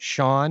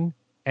 Sean,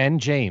 and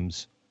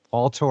James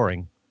all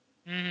touring.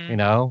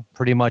 Mm-hmm.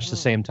 Pretty much the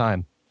same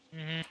time.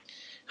 Mm-hmm.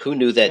 Who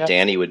knew that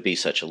Danny would be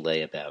such a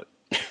layabout?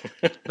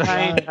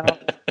 I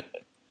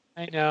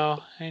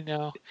know.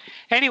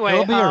 Anyway,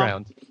 he'll be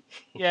around.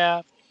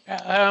 Yeah.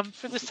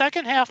 For the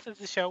second half of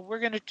the show, we're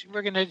gonna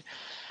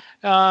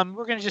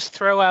just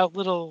throw out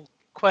little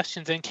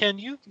questions. And Ken,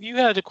 you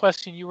had a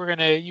question you were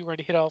gonna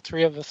hit all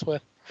three of us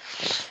with,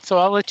 so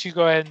I'll let you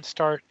go ahead and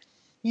start.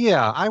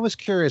 Yeah, I was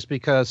curious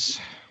because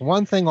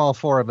one thing all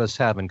four of us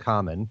have in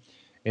common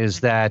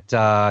is that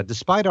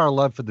despite our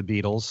love for the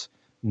Beatles,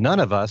 none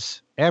of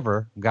us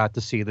ever got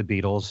to see the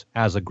Beatles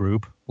as a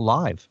group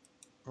live.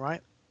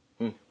 Right.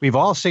 We've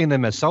all seen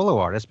them as solo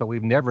artists, but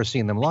we've never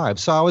seen them live.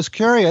 So I was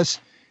curious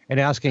in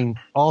asking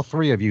all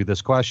three of you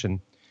this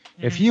question.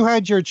 If you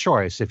had your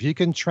choice, if you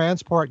can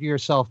transport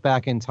yourself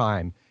back in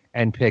time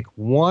and pick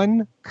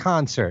one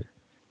concert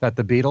that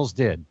the Beatles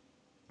did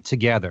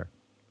together,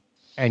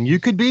 and you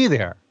could be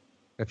there,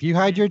 if you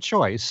had your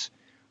choice,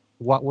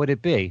 what would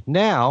it be?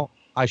 Now,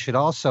 I should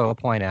also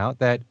point out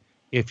that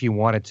if you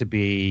want it to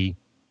be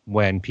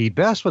when Pete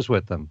Best was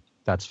with them,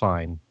 that's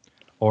fine.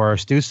 Or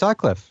Stu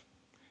Sutcliffe.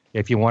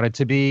 If you want it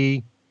to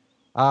be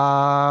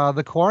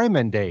the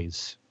Quarrymen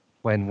days,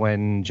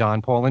 when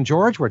John, Paul, and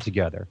George were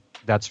together,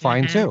 that's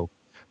fine too.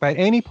 But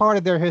any part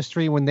of their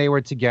history when they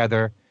were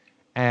together,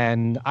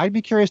 and I'd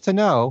be curious to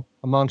know,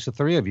 amongst the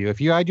three of you,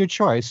 if you had your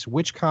choice,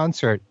 which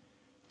concert,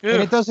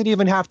 and it doesn't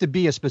even have to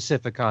be a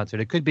specific concert.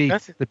 It could be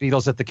the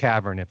Beatles at the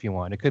Cavern if you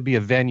want. It could be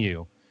a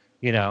venue,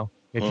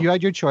 if you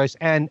had your choice,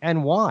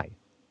 and why?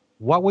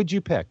 What would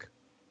you pick?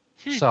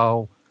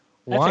 So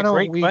that's a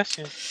great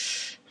question.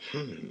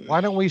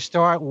 Why don't we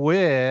start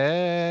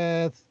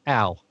with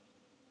Al?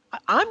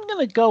 I'm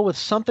going to go with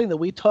something that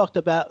we talked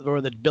about, or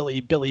that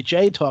Billy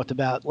J talked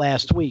about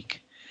last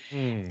week,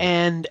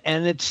 and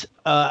it's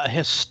a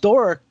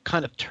historic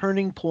kind of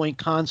turning point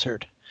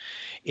concert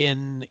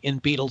in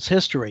Beatles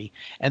history,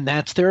 and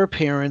that's their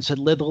appearance at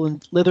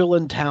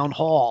Litherland Town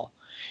Hall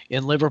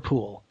in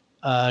Liverpool,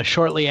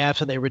 shortly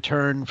after they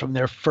returned from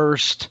their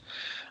first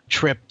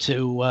trip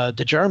to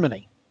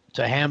Germany,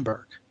 to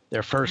Hamburg.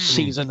 Their first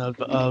season of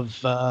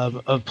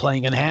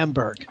playing in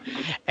Hamburg,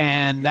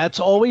 and that's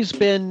always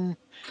been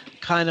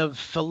kind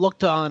of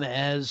looked on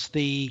as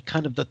the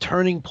kind of the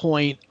turning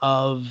point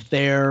of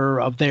their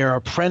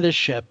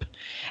apprenticeship.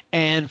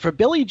 And for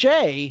Billy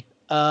J,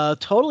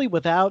 totally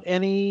without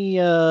any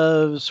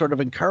sort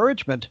of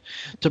encouragement,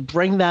 to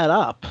bring that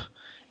up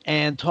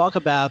and talk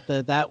about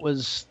that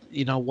was,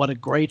 what a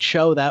great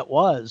show that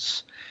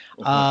was.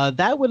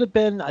 That would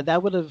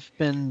have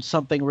been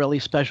something really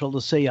special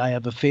to see, I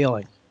have a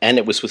feeling. And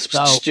it was with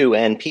Stu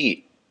and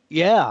Pete.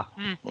 Yeah,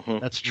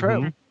 that's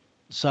true.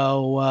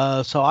 So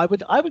I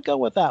would go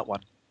with that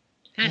one.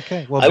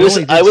 Okay. Well, I was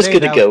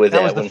going to go with that.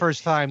 That was the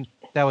first time.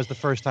 That was the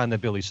first time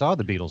that Billy saw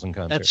the Beatles in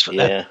concert.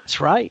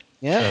 That's right.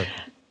 Yeah. So,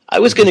 I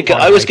was going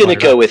to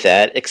go with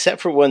that,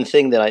 except for one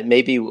thing that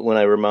maybe when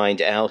I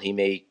remind Al, he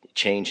may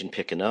change and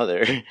pick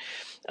another.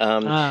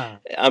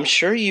 I'm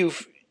sure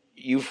you've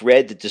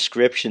read the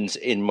descriptions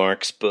in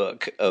Mark's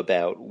book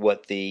about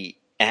what the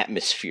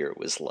atmosphere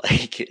was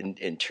like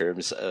in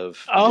terms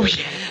of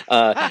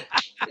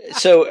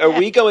so are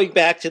we going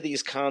back to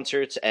these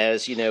concerts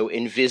as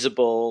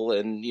invisible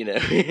and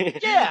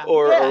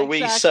or are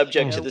we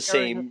subject to the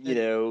same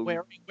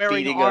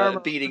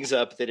beatings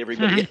up that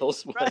everybody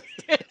else was?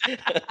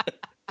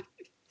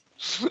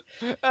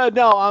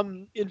 No,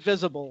 I'm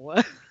invisible.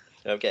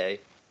 Okay.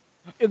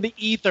 In the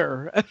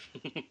ether.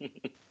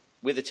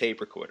 With a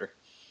tape recorder.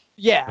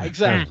 Yeah,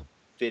 exactly.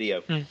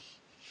 Video.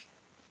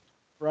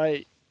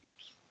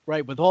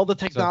 Right, with all the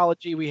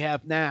technology we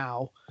have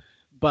now,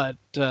 but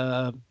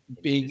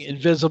being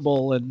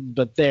invisible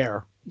but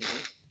there.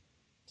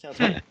 Sounds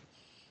good.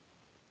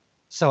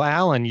 So,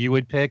 Alan, you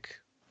would pick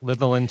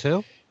Litherland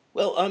too?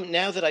 Well,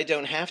 now that I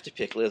don't have to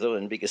pick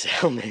Litherland because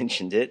Al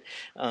mentioned it,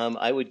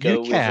 I would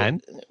go we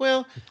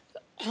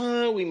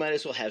might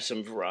as well have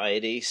some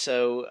variety.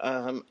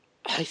 So,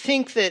 I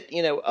think that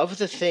of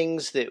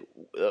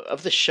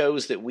the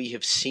shows that we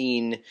have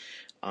seen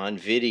on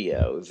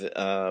video,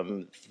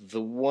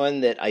 the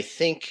one that I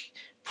think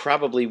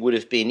probably would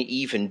have been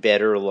even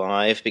better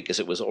live because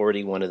it was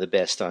already one of the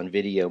best on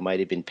video, might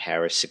have been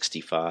Paris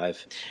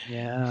 65.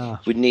 Yeah.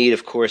 Would need,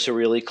 of course, a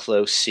really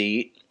close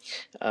seat.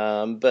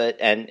 But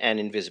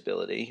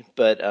invisibility,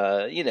 but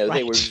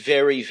they were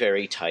very,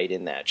 very tight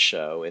in that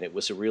show, and it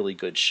was a really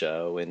good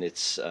show. And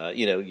it's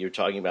you're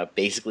talking about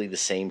basically the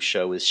same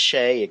show as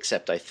Shea,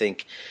 except I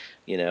think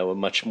a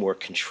much more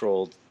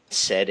controlled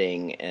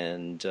setting,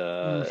 and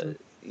I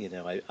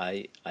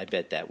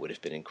bet that would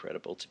have been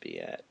incredible to be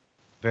at.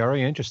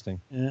 Very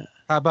interesting. Yeah.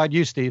 How about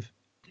you, Steve?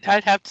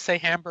 I'd have to say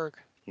Hamburg.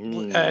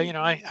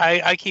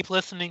 I keep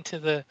listening to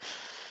the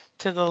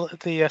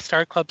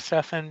Star Club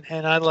stuff, and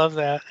I love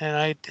that. And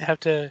I have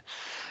to,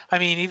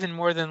 even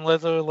more than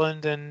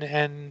Litherland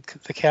and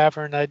the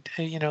Cavern,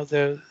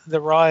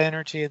 the raw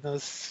energy in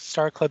those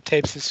Star Club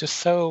tapes is just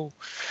so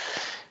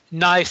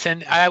nice,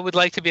 and I would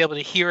like to be able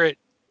to hear it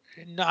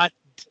not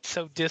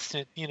so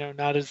distant,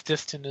 not as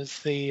distant as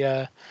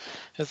the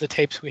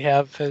tapes we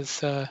have,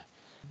 as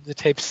the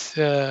tapes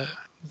that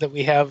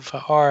we have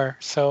are.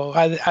 So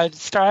I'd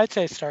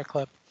say Star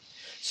Club.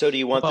 So do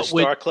you want the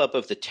Star Club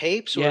of the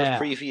tapes or of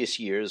previous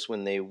years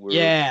when they were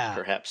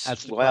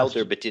perhaps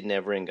wilder but didn't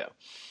have Ringo?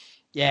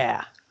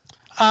 Yeah.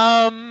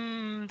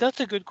 That's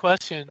a good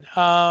question.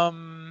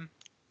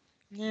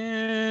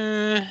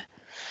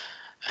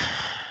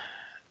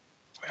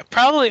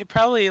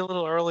 Probably a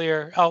little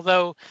earlier,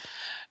 although,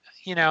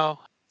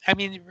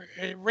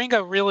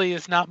 Ringo really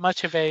is not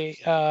much of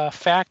a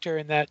factor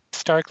in that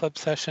Star Club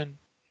session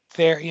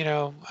there,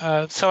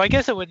 so I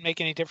guess it wouldn't make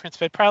any difference,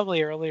 but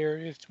probably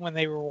earlier when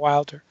they were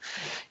wilder,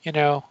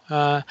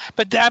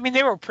 but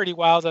they were pretty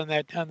wild on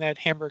that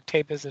Hamburg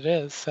tape as it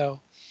is, so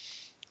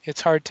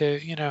it's hard to,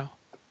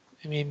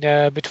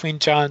 between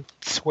John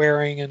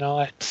swearing and all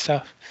that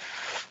stuff,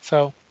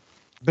 so.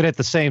 But at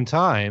the same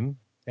time,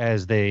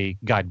 as they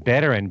got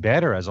better and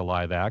better as a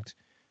live act,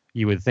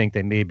 you would think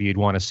that maybe you'd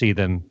want to see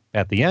them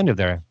at the end of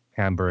their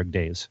Hamburg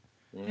days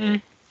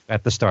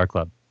at the Star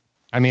Club.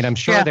 I'm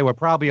sure they were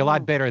probably a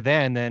lot better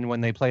then than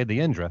when they played the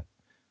Indra.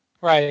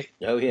 Right.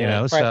 Oh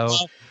yeah. Right. So.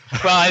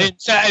 Well, I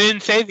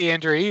didn't say the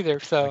Indra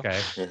either. So okay.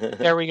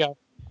 There we go.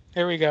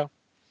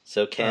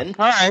 So Ken.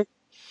 All right.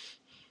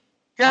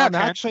 Yeah.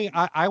 Actually,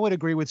 I would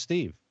agree with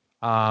Steve.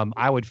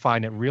 I would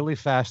find it really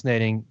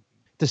fascinating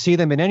to see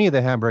them in any of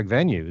the Hamburg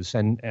venues,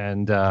 and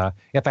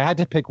if I had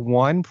to pick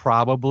one,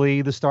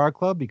 probably the Star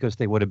Club, because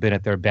they would have been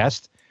at their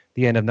best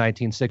the end of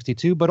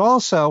 1962, but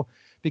also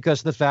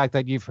because of the fact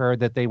that you've heard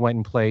that they went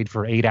and played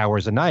for 8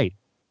 hours a night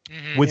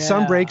with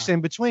some breaks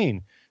in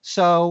between.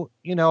 So,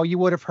 you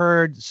would have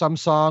heard some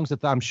songs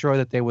that I'm sure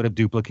that they would have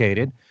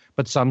duplicated,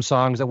 but some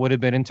songs that would have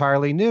been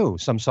entirely new.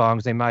 Some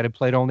songs they might have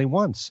played only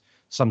once.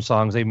 Some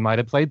songs they might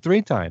have played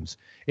 3 times.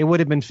 It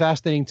would have been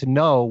fascinating to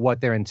know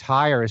what their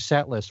entire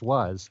set list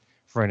was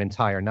for an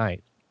entire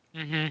night.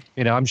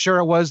 I'm sure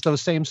it was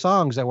those same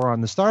songs that were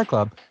on the Star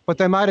Club, but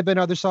there might have been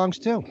other songs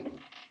too.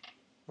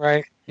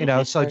 Right.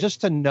 So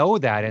just to know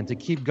that and to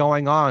keep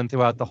going on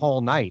throughout the whole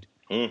night.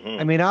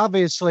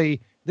 Obviously,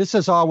 this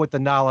is all with the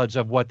knowledge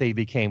of what they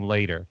became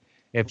later.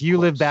 If you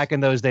lived back in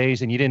those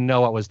days and you didn't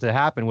know what was to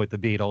happen with the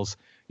Beatles,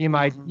 you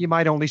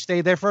might only stay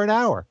there for an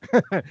hour.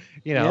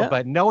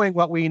 But knowing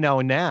what we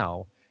know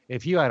now,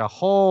 if you had a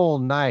whole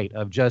night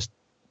of just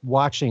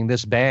watching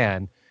this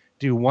band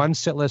do one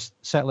set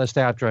list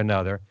after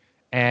another,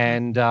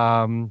 and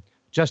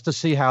just to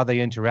see how they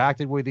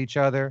interacted with each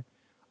other,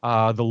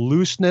 the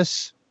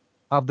looseness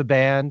of the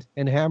band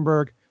in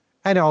Hamburg,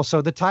 and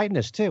also the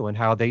tightness too, and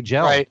how they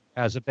gelled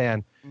as a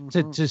band.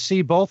 To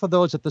see both of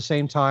those at the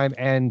same time,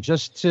 and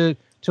just to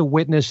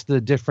witness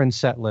the different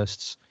set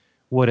lists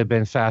would have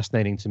been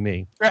fascinating to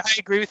me. I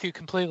agree with you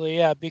completely.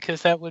 Yeah,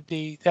 because that would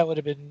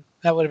have been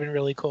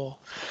really cool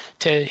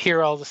to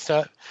hear all the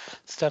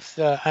stuff.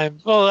 The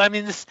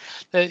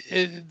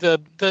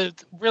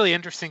really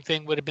interesting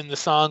thing would have been the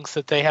songs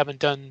that they haven't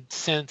done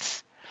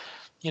since,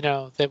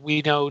 that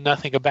we know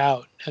nothing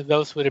about. And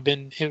those would have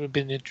been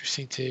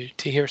interesting to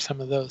hear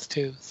some of those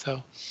too.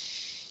 So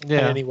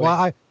yeah. Anyway.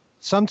 Well,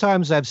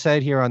 sometimes I've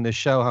said here on this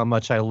show how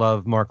much I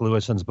love Mark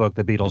Lewison's book,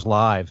 The Beatles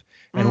Live.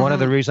 And one of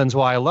the reasons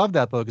why I love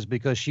that book is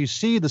because you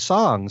see the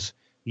songs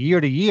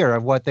year to year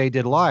of what they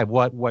did live,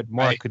 what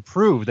Mark could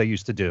prove they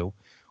used to do,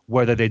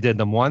 whether they did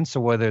them once or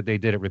whether they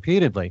did it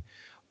repeatedly.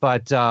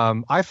 But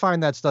I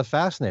find that stuff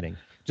fascinating.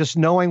 Just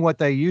knowing what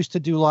they used to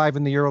do live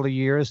in the early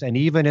years and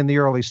even in the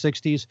early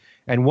 60s.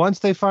 And once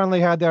they finally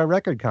had their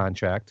record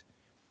contract,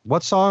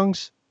 what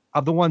songs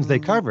of the ones they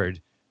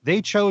covered,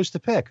 they chose to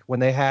pick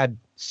when they had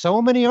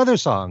so many other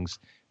songs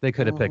they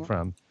could have picked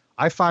from.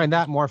 I find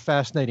that more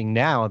fascinating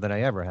now than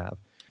I ever have.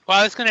 Well,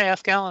 I was going to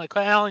ask Alan.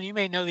 Alan, you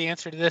may know the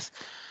answer to this.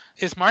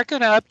 Is Mark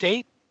going to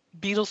update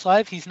Beatles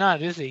Live? He's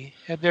not, is he?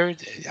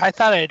 I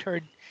thought I had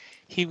heard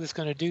he was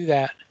going to do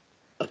that.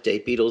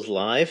 Update Beatles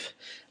Live?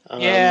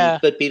 Yeah.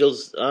 But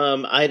Beatles,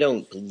 I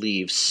don't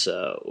believe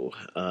so.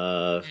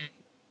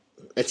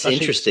 It's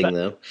interesting,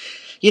 though.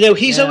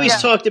 He's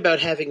always talked about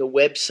having a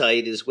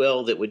website as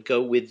well that would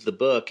go with the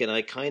book, and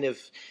I kind of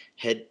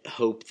had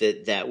hoped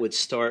that that would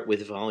start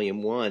with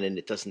volume 1, and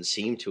it doesn't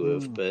seem to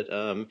have. But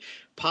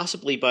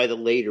possibly by the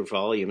later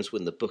volumes,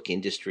 when the book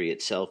industry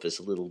itself is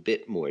a little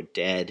bit more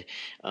dead,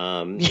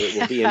 it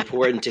will be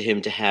important to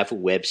him to have a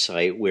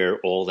website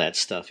where all that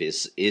stuff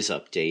is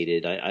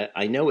updated.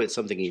 I know it's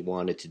something he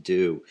wanted to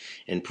do,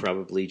 and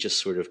probably just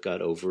sort of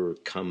got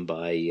overcome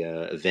by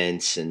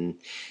events and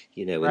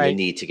and the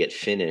need to get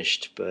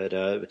finished. But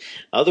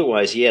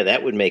otherwise, yeah,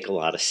 that would make a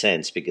lot of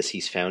sense because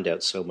he's found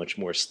out so much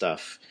more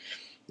stuff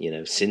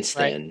since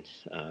then.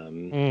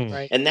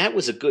 And that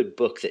was a good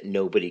book that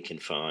nobody can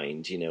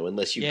find,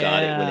 unless you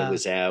got it when it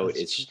was out.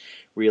 It's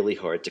really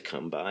hard to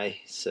come by.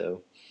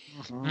 So,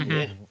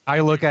 I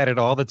look at it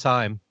all the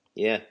time.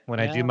 Yeah.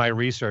 When I do my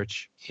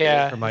research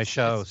for my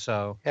show.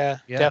 So,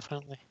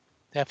 definitely.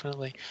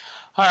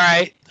 All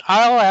right.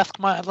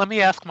 Let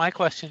me ask my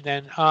question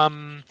then.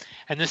 And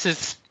this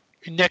is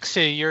next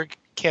to your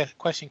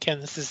question,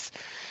 Ken. This is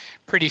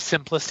pretty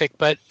simplistic,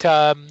 but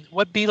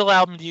what Beatle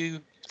album do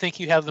you think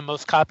you have the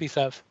most copies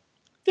of?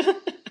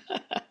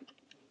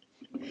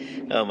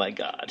 Oh my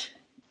God!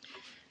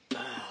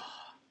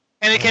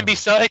 And it can be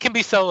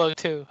solo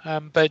too.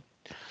 But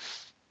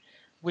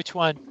which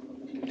one?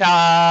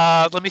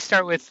 Let me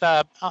start with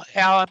Al.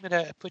 I'm going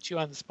to put you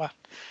on the spot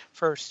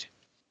first.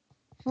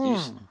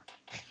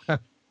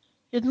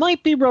 It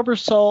might be Rubber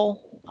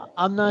Soul.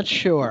 I'm not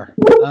sure.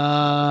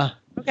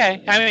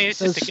 Okay, I mean, it's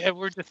just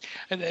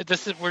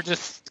we're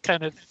just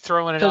kind of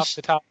throwing it off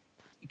the top.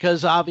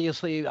 Because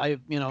obviously,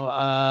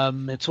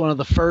 it's one of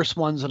the first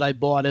ones that I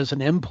bought as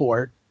an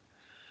import.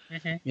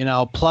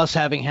 Plus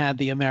having had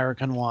the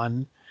American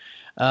one,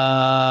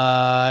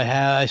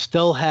 I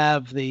still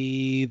have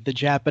the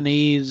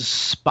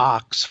Japanese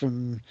box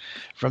from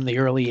the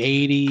early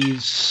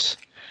 '80s,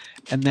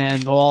 and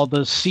then all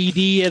the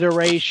CD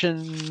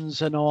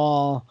iterations and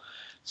all.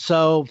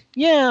 So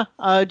yeah,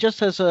 just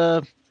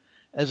there's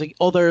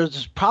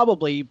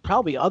probably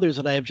others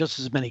that I have just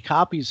as many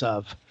copies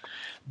of.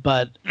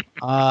 But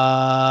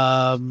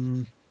I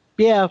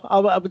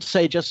would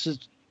say just as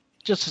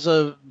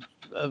a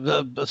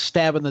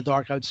stab in the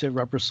dark, I would say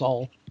Rubber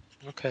Soul.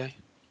 Okay,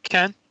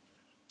 Ken.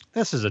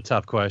 This is a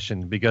tough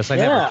question because I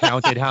never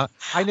counted how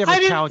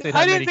many copies.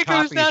 I didn't think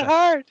it was that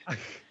hard.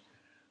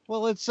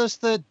 Well, it's just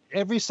that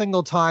every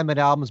single time an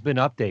album's been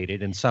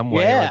updated in some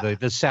way, or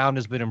the sound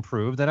has been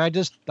improved, and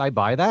I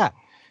buy that.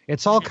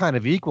 It's all kind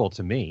of equal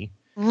to me.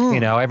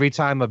 Every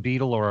time a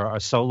Beatle or a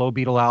solo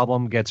Beatle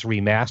album gets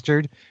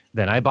remastered,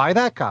 then I buy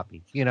that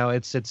copy.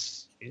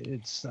 It's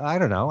I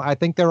don't know. I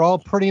think they're all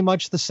pretty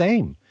much the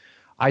same.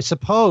 I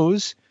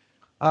suppose,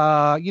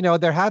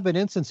 there have been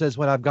instances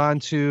when I've gone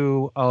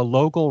to a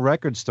local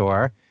record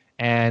store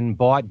and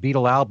bought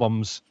Beatle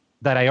albums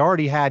that I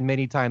already had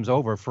many times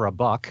over for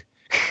 $1,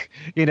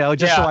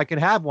 so I can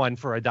have one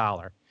for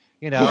 $1.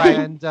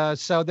 And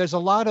so there's a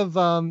lot of,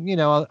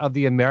 of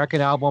the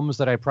American albums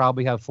that I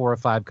probably have 4 or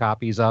 5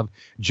 copies of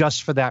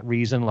just for that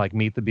reason, like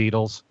Meet the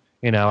Beatles.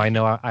 I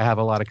know I have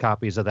a lot of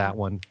copies of that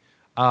one.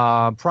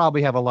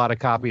 Probably have a lot of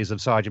copies of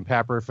Sgt.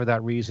 Pepper for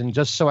that reason,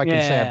 just so I can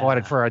say I bought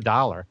it for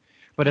 $1.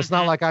 But it's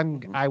not like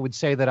I would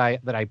say that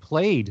I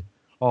played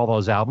all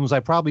those albums. I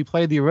probably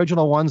played the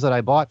original ones that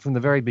I bought from the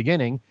very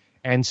beginning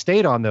and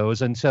stayed on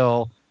those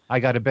until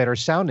I got a better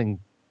sounding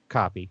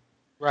copy.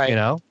 Right.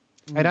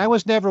 And I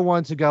was never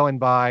one to go and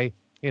buy,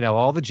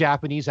 all the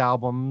Japanese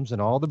albums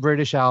and all the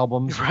British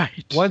albums.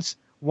 Right. Once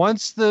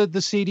the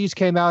CDs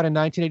came out in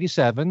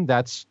 1987,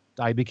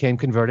 I became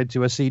converted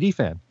to a CD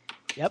fan.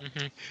 Yep.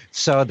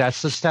 So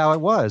that's just how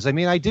it was. I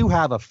mean, I do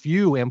have a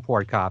few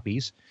import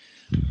copies,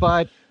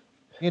 but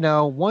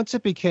once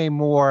it became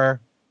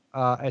more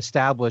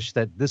established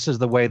that this is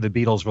the way the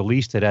Beatles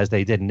released it as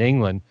they did in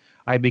England,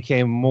 I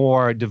became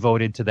more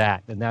devoted to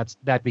that, and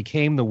that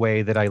became the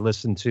way that I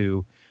listened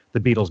to the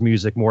Beatles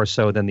music more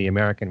so than the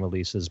American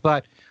releases.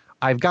 But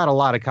I've got a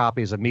lot of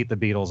copies of Meet the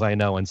Beatles, I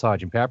know, and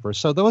Sgt. Pepper,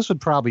 so those would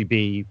probably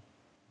be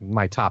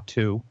my top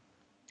 2.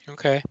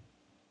 Okay.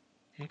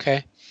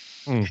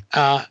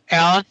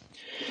 Alan?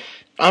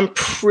 I'm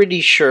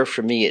pretty sure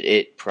for me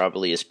it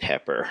probably is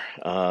Pepper.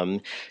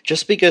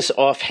 Just because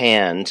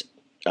offhand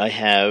I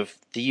have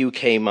the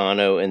UK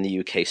mono and the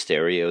UK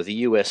stereo, the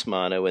US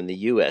mono and the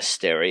US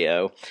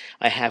stereo.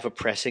 I have a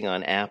pressing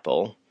on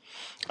Apple.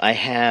 I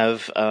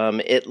have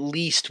at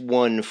least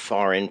one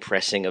foreign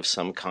pressing of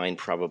some kind,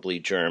 probably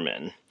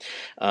German.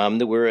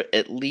 There were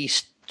at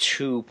least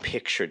 2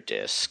 picture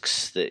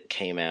discs that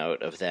came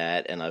out of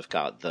that, and I've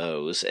got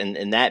those.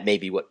 And that may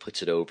be what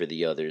puts it over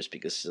the others,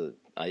 because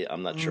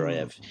I'm not sure I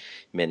have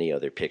many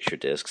other picture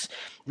discs.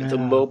 Yeah. The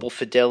Mobile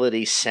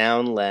Fidelity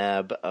Sound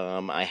Lab,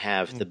 I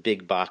have the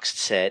big boxed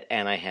set,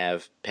 and I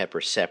have Pepper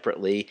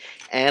separately,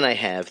 and I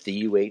have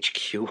the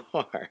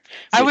UHQR.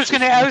 I was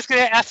gonna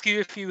ask you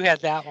if you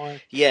had that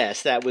one.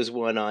 Yes, that was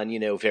one on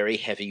very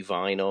heavy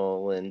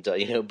vinyl, and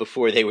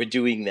before they were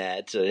doing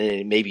that,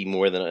 maybe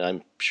more than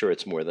I'm sure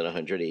it's more than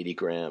 180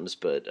 grams,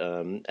 but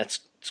it's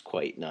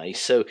quite nice.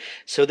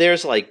 So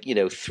there's like,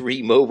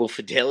 3 mobile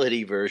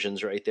fidelity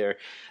versions right there.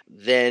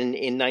 Then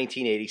in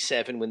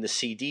 1987, when the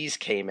CDs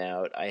came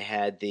out, I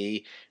had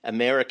the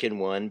American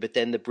one, but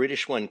then the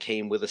British one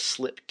came with a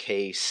slip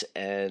case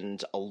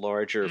and a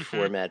larger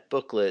format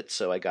booklet,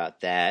 so I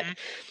got that.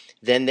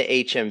 Then the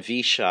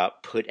HMV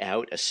shop put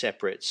out a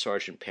separate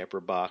Sgt.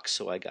 Pepper box,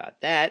 so I got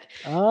that.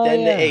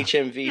 Then the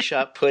HMV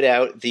shop put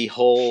out the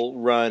whole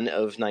run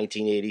of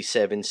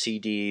 1987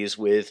 CDs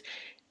with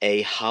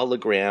a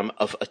hologram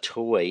of a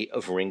toy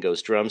of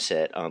Ringo's drum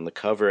set on the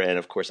cover, and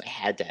of course I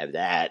had to have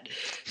that.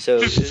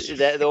 So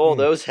all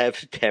those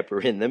have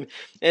Pepper in them.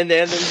 And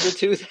then there's the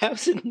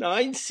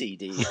 2009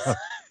 CDs.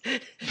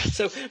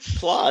 So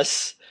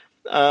plus...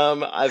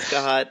 I've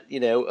got,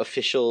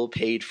 official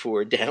paid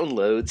for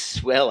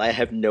downloads. Well, I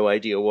have no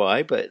idea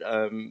why, but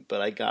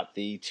I got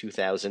the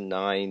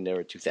 2009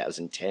 or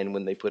 2010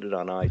 when they put it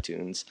on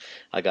iTunes.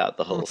 I got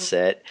the whole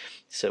set.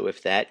 So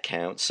if that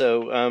counts.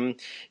 So,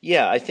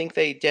 yeah, I think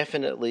they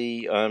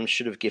definitely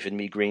should have given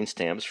me green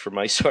stamps for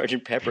my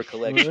Sgt. Pepper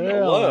collection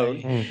alone.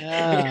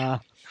 Yeah.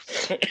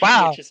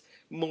 Wow. Which is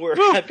more.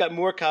 I've got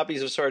more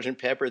copies of Sgt.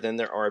 Pepper than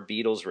there are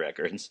Beatles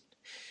records.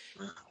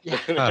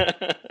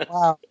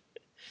 Wow.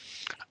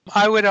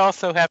 I would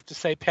also have to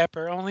say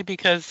Pepper, only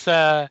because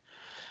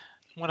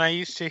when I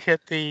used to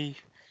hit the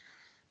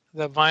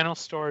vinyl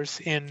stores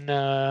in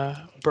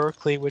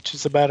Berkeley, which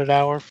is about an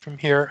hour from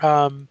here,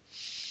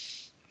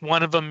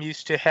 one of them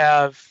used to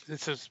have,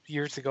 this was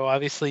years ago,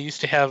 obviously,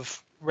 used to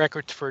have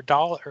records for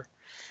 $1.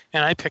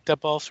 And I picked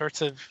up all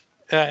sorts of,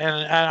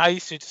 and I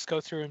used to just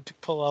go through and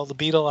pull all the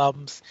Beatle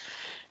albums.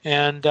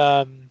 And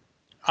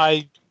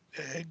I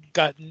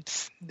got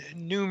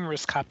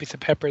numerous copies of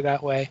Pepper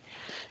that way,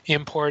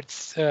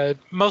 imports,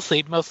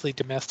 mostly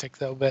domestic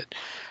though. But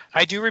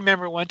I do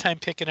remember one time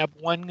picking up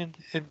one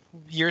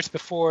years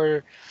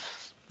before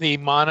the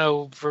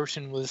mono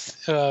version was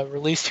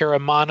released here, a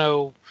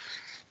mono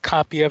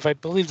copy of, I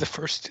believe, the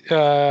first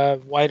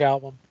White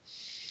Album.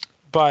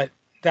 But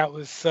that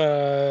was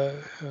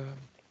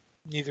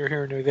neither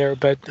here nor there,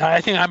 but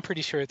I'm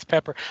pretty sure it's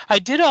Pepper. I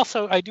do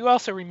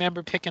also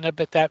remember picking up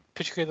at that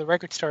particular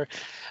record store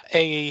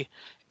an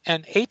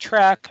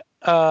 8-track,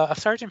 a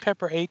Sgt.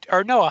 Pepper a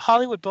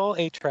Hollywood Bowl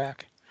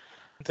 8-track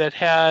that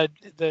had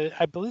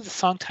I believe the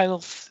song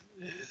titles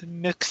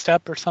mixed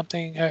up or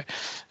something.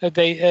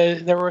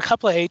 There were a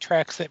couple of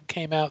 8-tracks that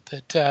came out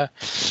that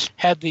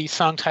had the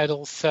song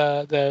titles,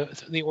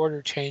 the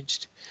order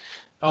changed.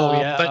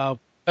 But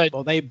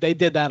well, they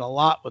did that a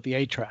lot with the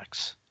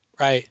 8-tracks.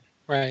 Right.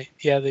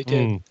 Yeah, they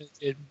did. They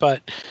did.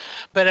 But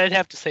I'd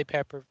have to say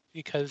Pepper,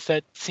 because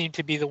that seemed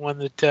to be the one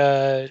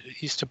that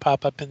used to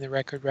pop up in the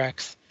record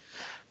racks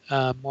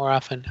more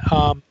often.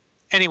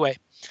 Anyway.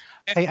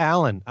 Hey,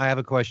 Alan, I have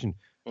a question.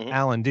 Mm-hmm.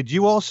 Alan, did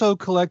you also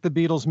collect the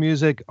Beatles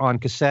music on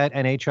cassette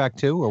and 8-track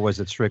too, or was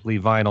it strictly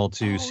vinyl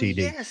to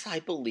CD? Yes,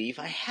 I believe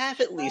I have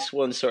at least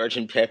one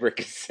Sgt. Pepper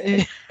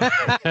cassette.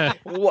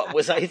 What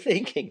was I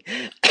thinking?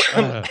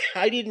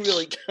 I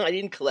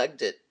didn't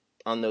collect it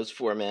on those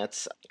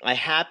formats. I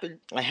happen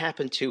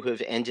to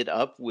have ended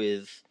up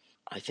with,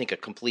 I think, a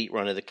complete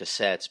run of the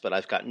cassettes, but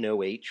I've got no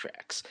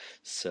 8-tracks.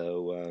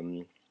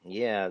 So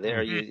yeah,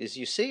 there as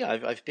you see,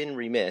 I've been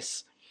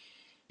remiss.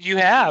 You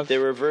have.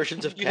 There were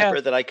versions of Pepper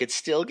that I could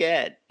still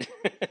get.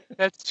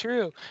 That's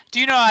true.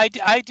 Do you know,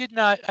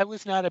 I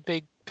was not a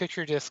big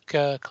picture disc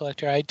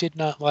collector. I did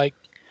not like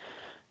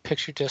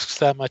picture discs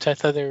that much. I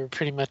thought they were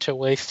pretty much a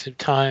waste of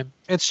time.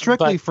 It's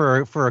strictly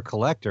for a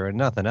collector and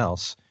nothing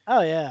else.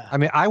 Oh, yeah. I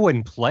mean, I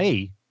wouldn't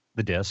play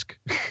the disc.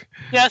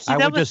 Yeah, see, I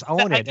would just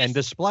own it and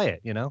display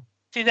it,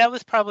 See, that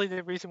was probably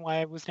the reason why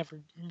I was never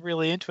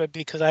really into it,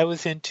 because I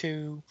was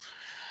into,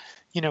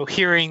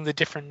 hearing the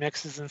different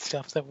mixes and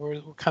stuff that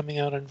were coming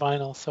out on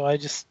vinyl. So I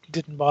just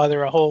didn't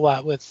bother a whole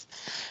lot with,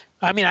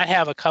 I mean, I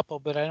have a couple,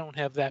 but I don't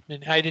have that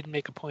many. I didn't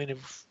make a point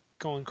of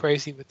going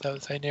crazy with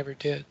those. I never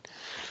did.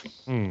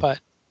 But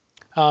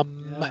Al,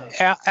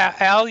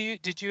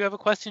 did you have a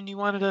question you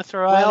wanted to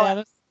throw out at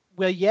us?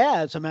 Well,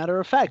 yeah, as a matter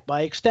of fact,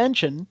 by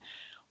extension,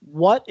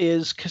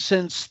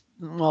 since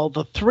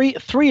the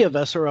three of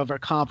us are of a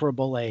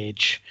comparable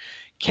age,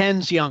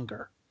 Ken's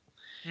younger.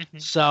 Mm-hmm.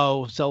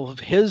 So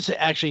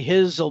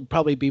his will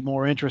probably be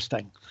more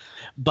interesting.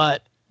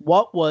 But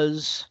what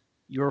was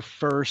your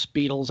first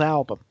Beatles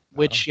album?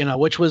 Which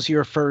was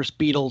your first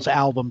Beatles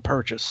album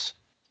purchase?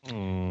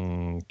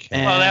 Okay.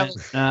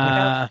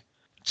 And,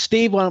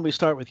 Steve, why don't we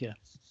start with you?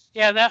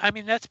 Yeah,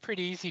 that's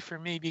pretty easy for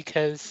me,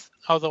 because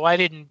although I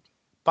didn't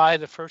buy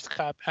the first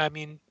copy, I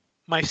mean,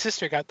 my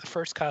sister got the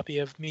first copy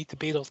of Meet the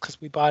Beatles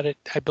because we bought it,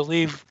 I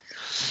believe,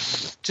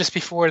 just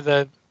before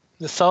the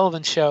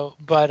Sullivan Show.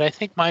 But I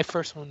think my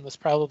first one was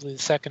probably the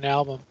second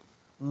album.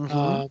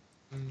 Mm-hmm.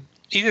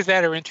 Either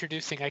that or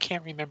Introducing. I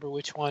can't remember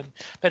which one,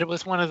 but it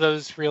was one of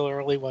those real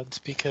early ones,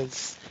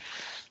 because,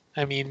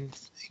 I mean,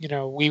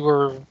 we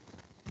were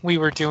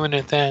doing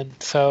it then.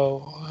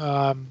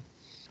 So,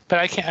 but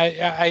I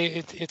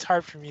can't. It's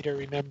hard for me to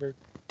remember,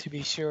 to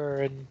be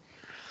sure. And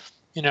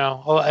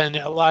And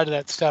a lot of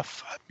that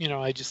stuff,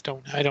 I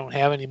don't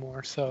have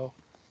anymore. So,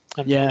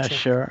 yeah,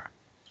 sure.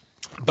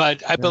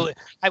 But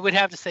I would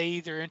have to say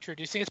either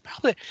introducing. It's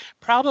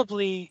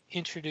probably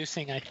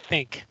introducing. I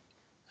think.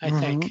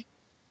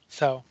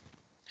 So.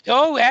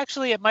 Oh,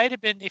 actually, it might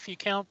have been if you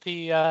count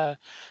the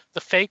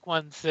fake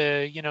ones.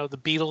 The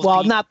Beatles.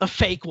 Well, not the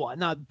fake one,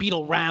 not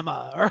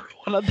Beatle-rama or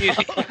one of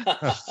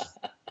those.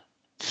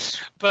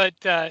 But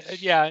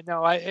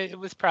it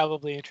was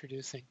probably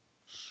introducing.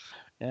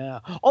 Yeah,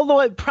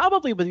 although it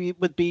probably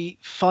would be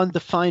fun to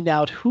find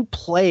out who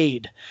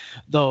played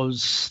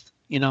those,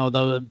 the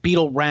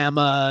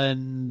Beatle-rama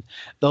and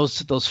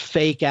those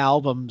fake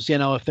albums.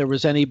 If there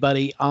was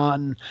anybody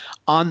on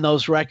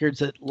those records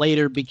that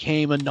later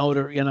became a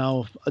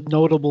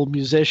notable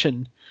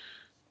musician.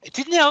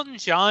 Didn't Elton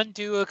John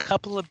do a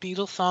couple of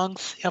Beatles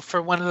songs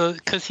for one of those?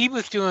 Because he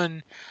was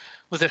doing,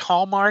 was it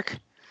Hallmark?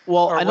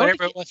 Well,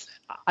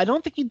 I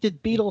don't think he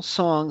did Beatles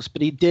songs,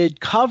 but he did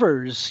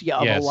covers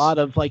of a lot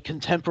of like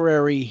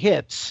contemporary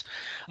hits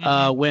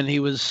when he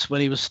was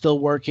still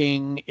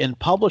working in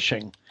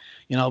publishing,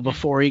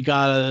 before he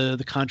got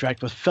the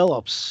contract with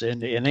Philips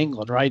in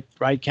England, right,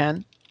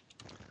 Ken?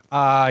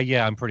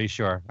 Yeah, I'm pretty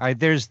sure.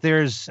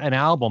 There's an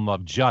album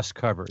of just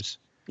covers.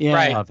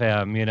 Yeah. Of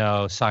him,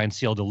 Signed,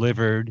 Sealed,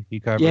 Delivered. He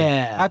covered.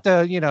 Yeah. I'd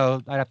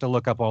have to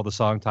look up all the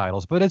song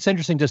titles, but it's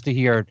interesting just to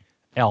hear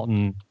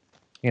Elton.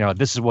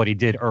 This is what he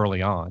did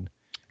early on.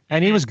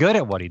 And he was good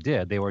at what he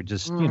did. They were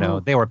just,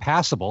 they were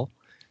passable.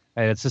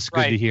 And it's just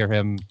good to hear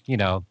him,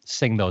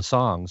 sing those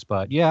songs.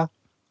 But yeah,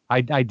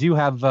 I do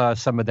have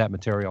some of that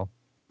material.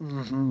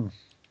 Mm-hmm.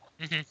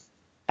 Mm-hmm.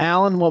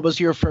 Alan, what was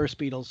your first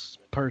Beatles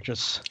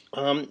purchase?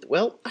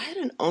 Well, I had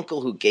an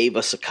uncle who gave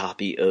us a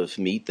copy of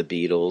Meet the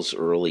Beatles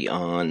early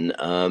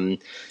on.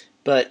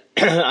 But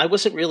I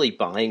wasn't really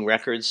buying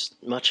records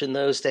much in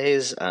those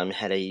days.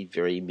 Had a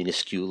very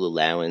minuscule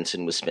allowance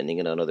and was spending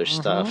it on other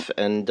stuff.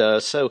 And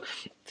so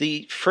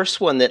the first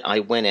one that I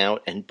went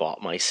out and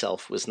bought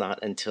myself was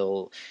not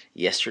until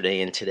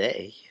yesterday and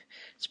today.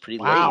 It's pretty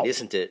late,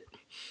 isn't it?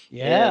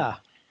 Yeah.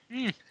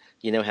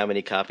 You know how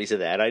many copies of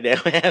that I now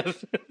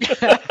have?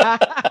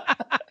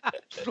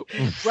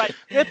 Right,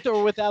 with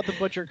or without the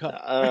butcher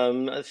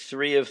cover?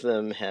 3 of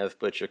them have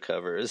butcher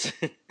covers.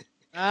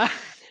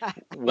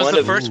 Was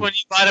the first one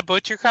you bought a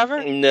butcher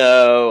cover?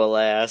 No,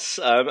 alas.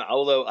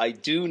 Although I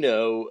do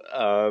know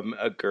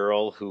a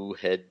girl who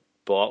had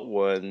bought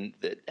one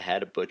that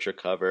had a butcher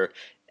cover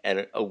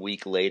and a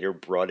week later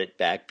brought it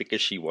back because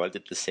she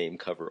wanted the same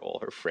cover all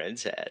her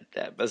friends had.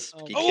 That must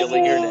be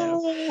killing her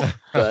now.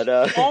 But,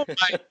 oh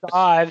my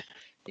God.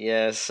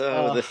 Yes,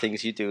 the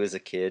things you do as a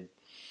kid.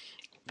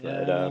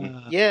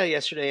 But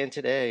yesterday and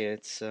today,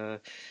 it's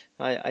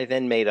I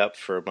then made up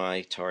for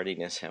my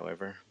tardiness,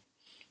 however.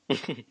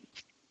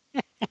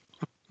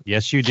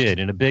 Yes, you did,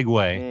 in a big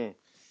way.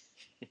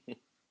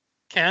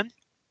 Ken?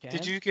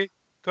 Did you get...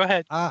 Go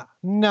ahead.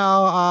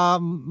 No,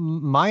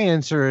 my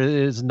answer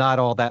is not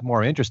all that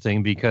more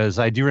interesting because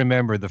I do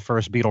remember the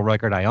first Beatle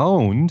record I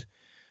owned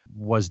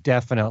was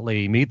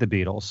definitely Meet the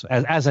Beatles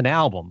as an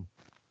album.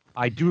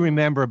 I do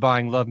remember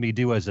buying Love Me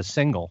Do as a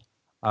single.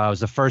 It was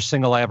the first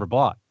single I ever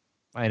bought.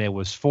 And it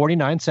was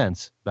 49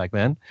 cents back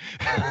then.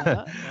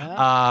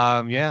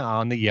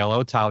 On the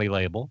yellow Tally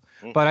label.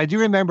 But I do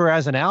remember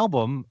as an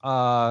album,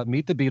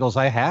 Meet the Beatles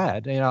I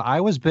had.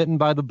 I was bitten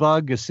by the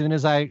bug as soon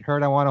as I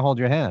heard I Want to Hold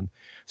Your Hand.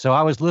 So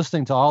I was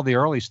listening to all the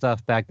early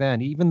stuff back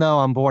then. Even though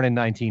I'm born in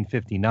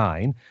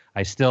 1959,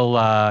 I still,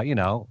 I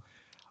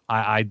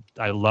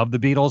love the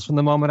Beatles from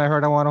the moment I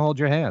heard I Want to Hold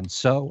Your Hand.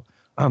 So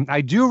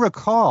I do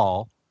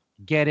recall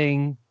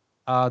getting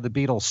the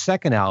Beatles'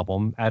 second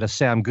album at a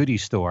Sam Goody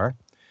store,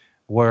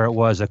 where it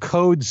was a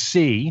Code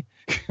C,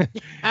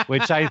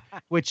 which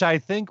I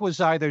think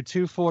was either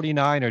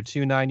 $2.49 or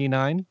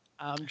 $2.99.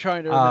 I'm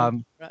trying to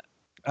remember.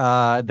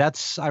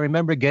 I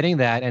remember getting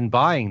that and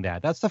buying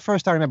that. That's the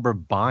first I remember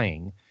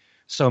buying.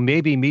 So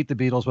maybe Meet the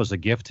Beatles was a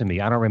gift to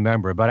me. I don't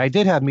remember, but I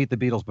did have Meet the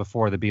Beatles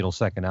before the Beatles'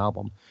 second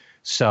album.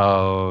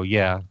 So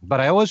yeah, but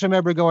I always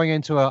remember going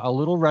into a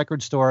little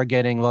record store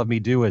getting Love Me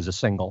Do as a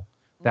single.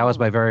 That was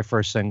my very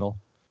first single,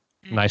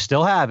 and I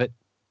still have it.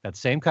 That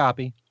same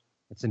copy.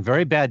 It's in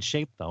very bad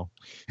shape, though.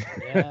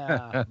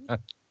 Yeah.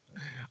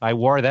 I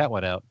wore that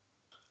one out.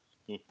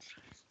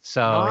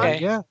 So,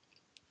 yeah.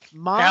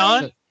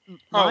 My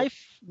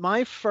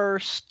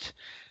first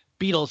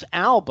Beatles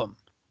album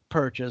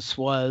purchase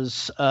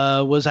was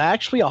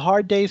actually A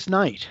Hard Day's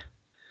Night.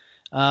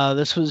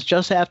 This was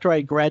just after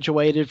I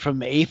graduated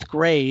from 8th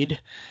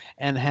grade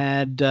and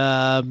had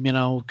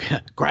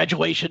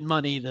graduation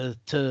money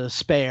to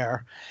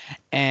spare,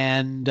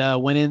 and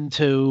went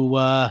into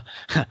a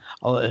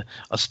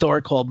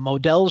store called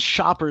Modell's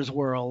Shoppers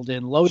World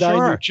in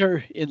Lodi,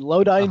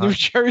 New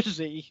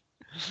Jersey,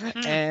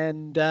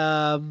 and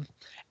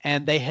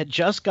they had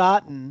just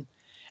gotten.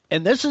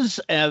 And this is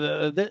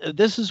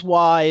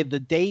why the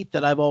date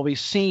that I've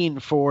always seen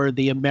for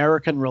the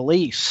American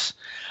release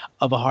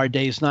of A Hard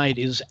Day's Night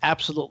is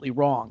absolutely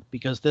wrong,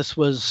 because this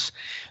was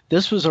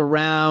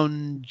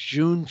around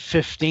June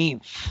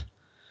 15th,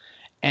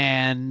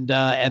 and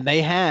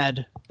they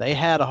had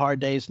A Hard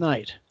Day's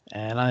Night,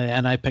 and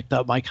I picked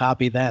up my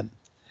copy then.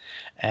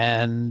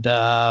 And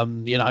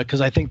because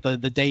I think the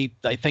date,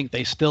 I think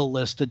they still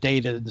list the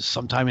date as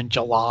sometime in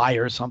July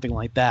or something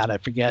like that. I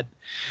forget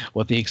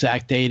what the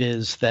exact date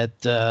is that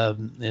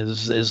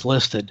is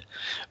listed,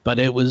 but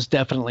it was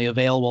definitely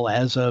available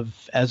as of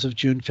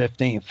June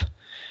 15th.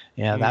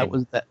 Yeah,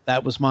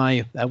 that was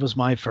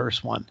my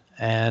first one,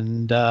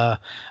 and I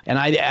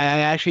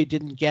actually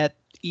didn't get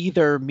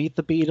either Meet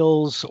the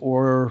Beatles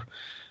or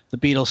the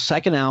Beatles'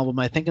 second album,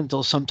 I think,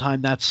 until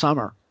sometime that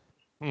summer.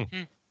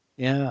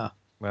 Yeah.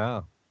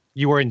 Wow.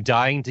 You weren't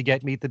dying to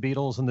get Meet the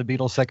Beatles and the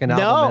Beatles' second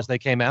album as they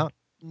came out?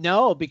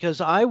 No, because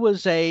I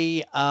was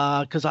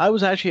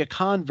actually a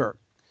convert.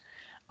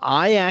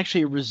 I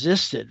actually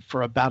resisted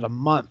for about a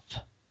month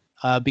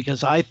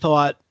because I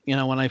thought,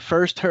 when I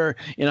first heard,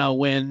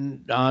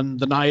 when on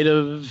the night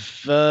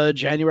of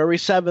January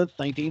 7th,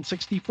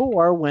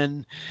 1964,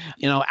 when,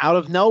 out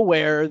of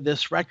nowhere,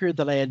 this record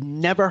that I had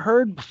never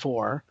heard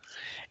before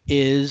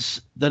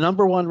is the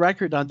number one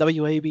record on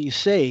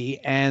WABC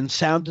and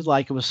sounded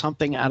like it was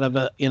something out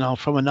of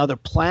from another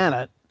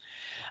planet.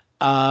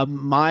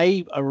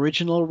 My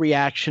original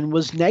reaction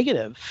was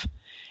negative.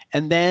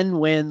 And then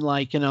when,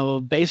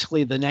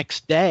 basically the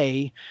next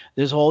day,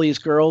 there's all these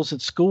girls at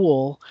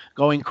school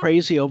going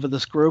crazy over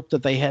this group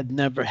that they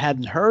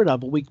hadn't heard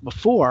of a week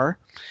before.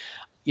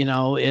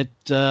 I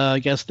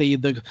guess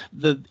the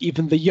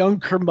even the young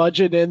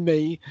curmudgeon in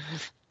me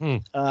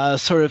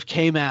sort of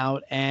came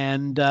out,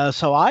 and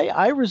so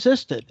I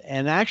resisted.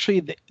 And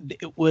actually,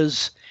 it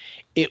was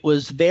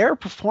their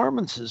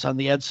performances on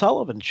the Ed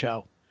Sullivan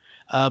Show,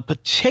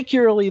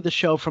 particularly the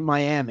show from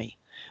Miami,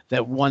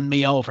 that won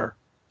me over.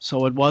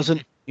 So it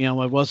wasn't,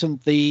 wasn't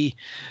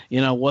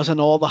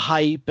all the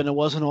hype, and it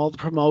wasn't all the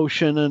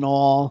promotion and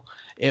all.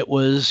 It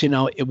was,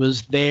 it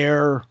was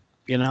their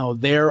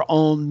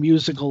own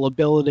musical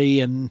ability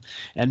and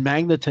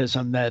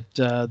magnetism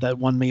that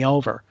won me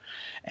over.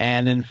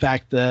 And in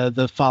fact,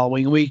 the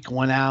following week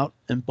went out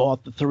and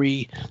bought the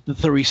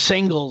three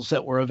singles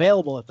that were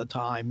available at the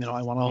time.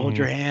 I Want to Hold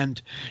Your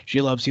Hand,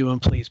 She Loves You,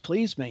 and Please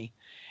Please Me.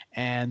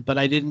 But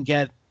I didn't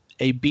get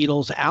a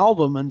Beatles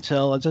album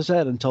until, as I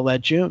said, until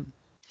that June.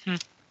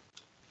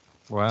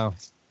 Wow.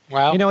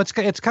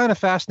 It's kind of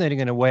fascinating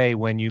in a way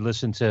when you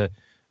listen to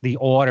the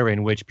order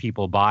in which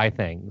people buy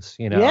things.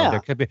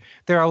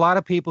 There are a lot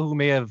of people who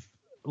may have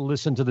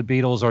listened to the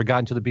Beatles or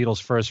gotten to the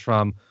Beatles first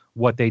from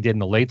what they did in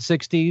the late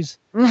 60s,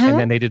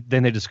 and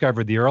then they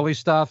discovered the early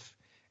stuff,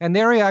 and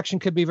their reaction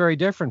could be very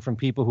different from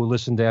people who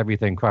listened to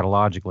everything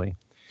chronologically.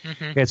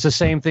 It's the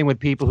same thing with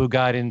people who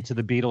got into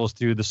the Beatles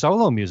through the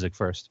solo music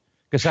first,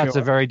 because that's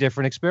a very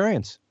different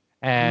experience.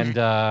 And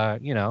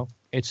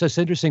it's just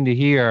interesting to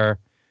hear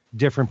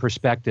different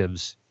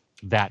perspectives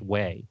that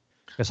way,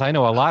 because I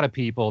know a lot of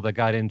people that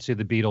got into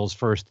the Beatles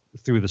first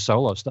through the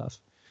solo stuff,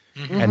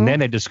 and then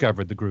they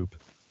discovered the group.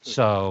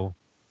 So,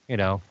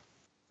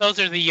 those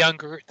are the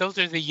younger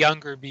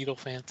Beatle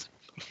fans.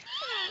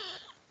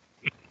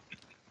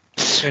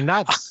 They're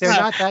not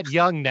that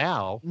young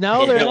now.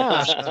 No, they're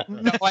not.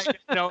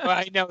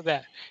 I know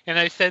that, and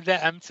I said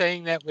that. I'm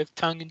saying that with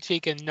tongue in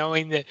cheek and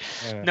knowing that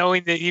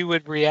you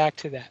would react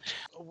to that.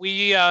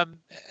 We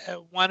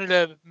wanted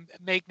to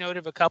make note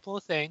of a couple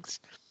of things.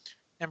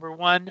 Number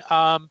one,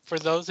 for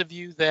those of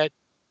you that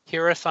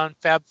hear us on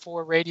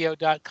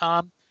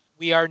fab4radio.com,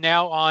 we are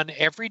now on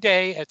every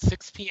day at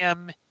 6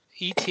 p.m.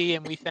 ET,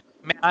 and we thank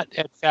Matt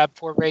at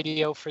Fab4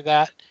 Radio for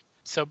that.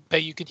 So,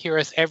 but you can hear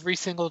us every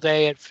single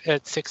day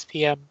at 6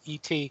 p.m.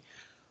 ET.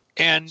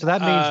 And so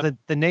that means that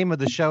the name of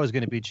the show is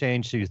going to be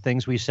changed to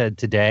Things We Said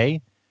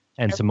Today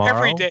and Tomorrow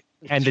every day.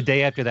 And the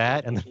day after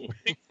that. And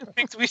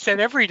Things We Said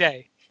Every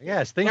Day.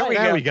 Yes,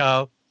 there we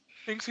go.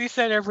 Things We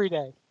Said Every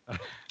Day.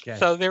 Okay.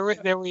 So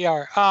there we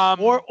are.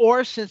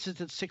 Or since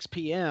it's at 6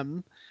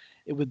 p.m.,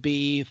 it would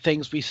be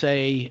Things We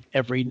Said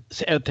Every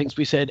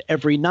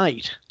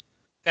Night.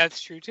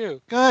 That's true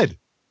too. Good.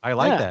 I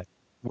like that.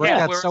 Work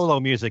that solo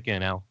music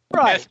in, Al.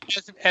 Right.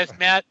 As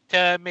Matt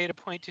made a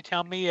point to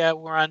tell me,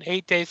 we're on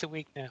 8 days a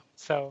week now.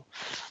 So,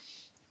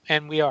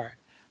 and we are.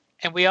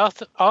 And we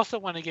also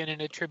want to get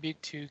in a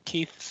tribute to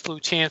Keith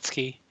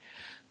Sluchansky,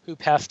 who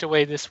passed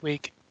away this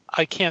week.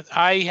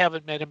 I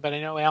haven't met him, but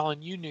I know,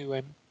 Alan, you knew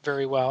him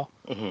very well.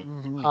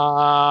 And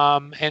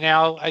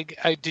Al,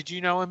 did you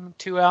know him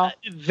too, Al?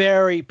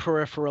 Very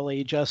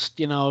peripherally, just,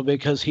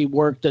 because he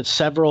worked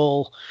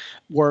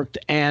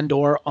and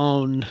or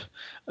owned,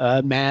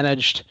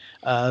 managed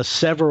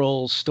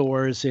several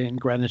stores in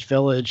Greenwich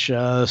Village,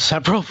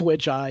 several of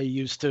which I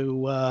used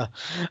to,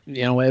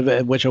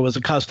 which I was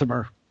a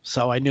customer.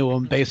 So I knew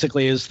him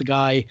basically as the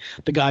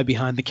guy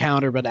behind the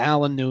counter, but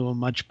Alan knew him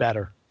much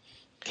better.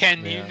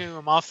 Ken, you knew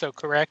him also,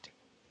 correct?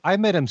 I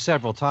met him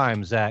several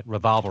times at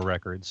Revolver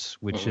Records,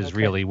 which is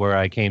really where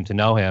I came to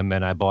know him,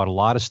 and I bought a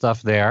lot of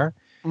stuff there.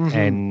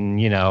 And,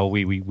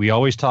 we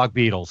always talk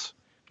Beatles.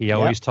 He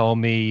always told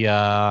me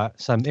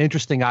some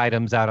interesting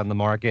items out on the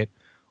market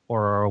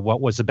or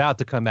what was about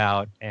to come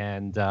out.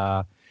 And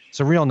He's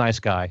a real nice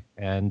guy,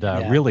 and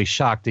really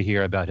shocked to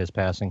hear about his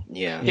passing.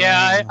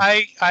 Yeah.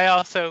 I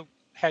also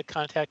had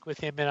contact with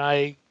him,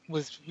 and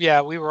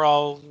we were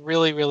all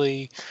really,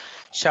 really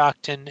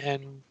shocked,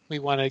 and we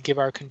want to give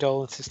our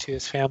condolences to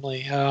his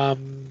family.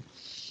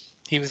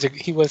 He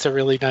was a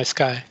really nice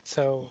guy.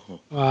 So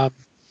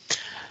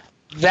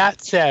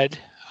that said,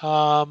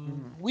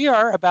 we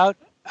are about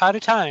out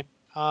of time.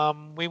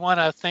 We want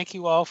to thank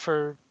you all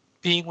for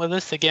being with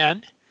us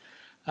again.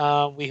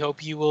 We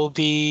hope you will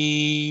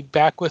be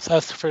back with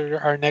us for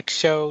our next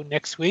show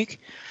next week,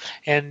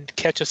 and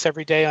catch us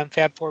every day on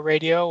Fab 4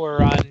 Radio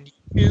or on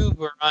YouTube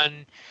or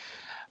on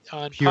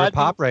Pure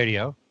Pop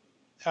Radio.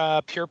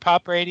 Pure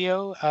Pop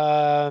Radio,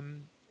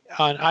 on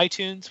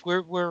iTunes.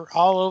 We're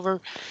all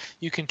over.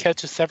 You can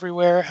catch us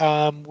everywhere.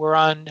 We're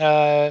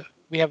on.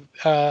 We have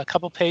a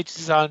couple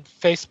pages on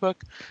Facebook.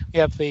 We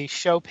have the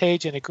show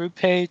page and a group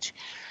page,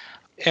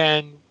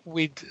 and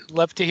we'd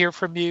love to hear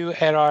from you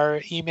at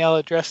our email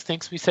address,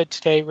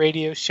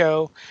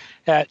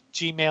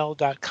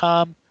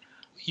 thingswesaidtoday@gmail.com.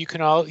 You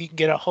can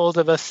get a hold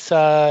of us,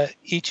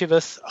 each of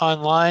us,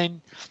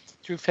 online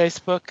through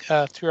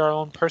Facebook, through our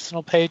own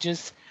personal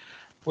pages.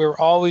 We're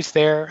always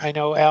there. I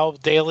know Al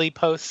daily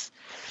posts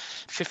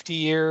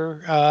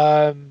 50-year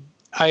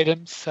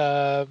items.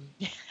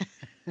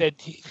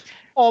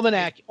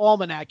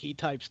 Almanac-y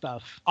type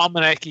stuff.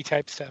 Almanac-y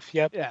type stuff.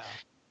 Yep. Yeah.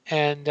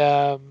 And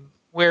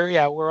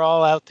we're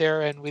all out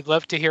there, and we'd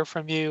love to hear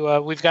from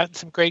you. We've gotten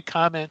some great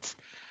comments.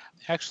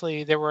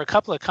 Actually, there were a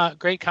couple of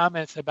great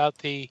comments about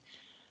the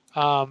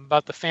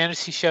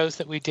fantasy shows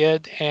that we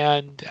did,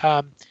 and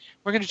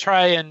we're going to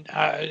try and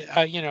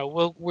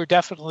we're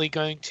definitely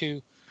going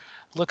to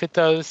look at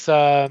those.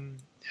 Tom,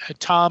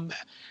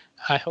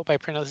 I hope I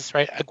pronounced this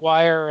right,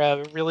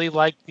 Aguirre really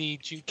liked the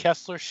Jude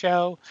Kessler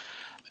show.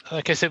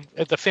 Like I said,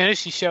 at the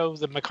fantasy show,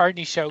 the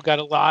McCartney show got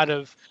a lot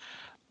of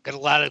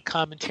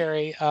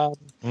commentary.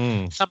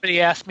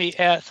 Somebody asked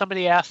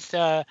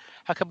how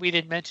come we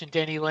didn't mention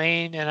Denny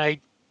Lane, and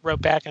I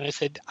wrote back and I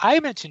said I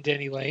mentioned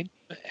Denny Lane,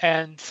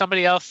 and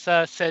somebody else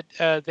said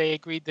they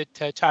agreed that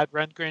Todd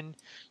Rundgren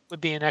would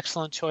be an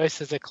excellent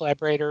choice as a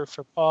collaborator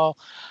for Paul.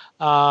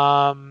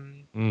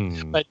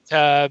 But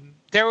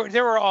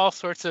there were all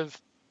sorts of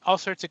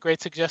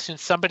great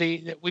suggestions.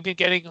 We've been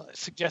getting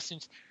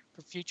suggestions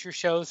for future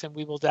shows, and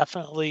we will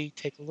definitely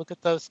take a look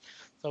at those.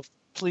 So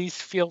please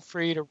feel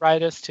free to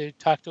write us, to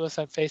talk to us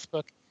on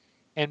Facebook,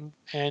 and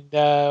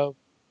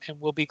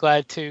we'll be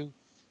glad to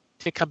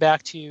come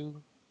back to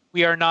you.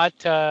 We are not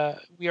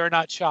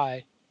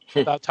shy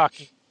about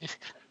talking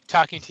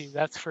to you.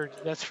 That's for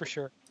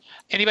sure.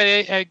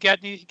 Anybody got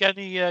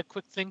any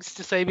quick things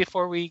to say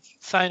before we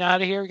sign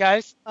out of here,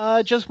 guys?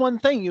 Just one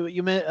thing.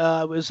 You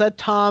was that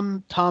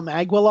Tom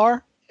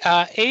Aguilar?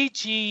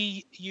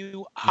 Aguiar.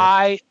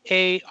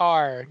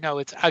 No,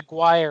 it's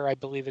Aguirre, I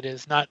believe it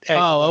is, not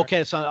Aguilar. Oh,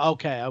 okay. So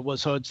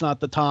it's not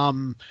the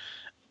Tom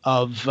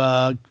of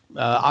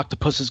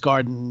Octopus's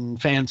Garden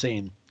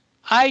fanzine.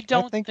 I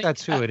think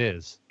that's who it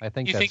is. I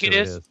think you that's think who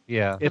it is?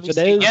 Yeah. If it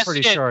is, I'm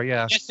pretty sure.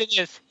 Yeah. Yes, it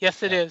is.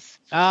 Yes, it is.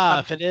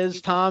 If it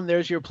is, Tom,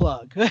 there's your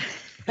plug.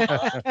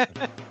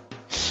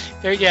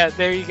 There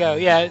you go.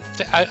 Yeah,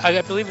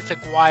 I believe it's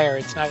Aguirre.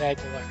 It's not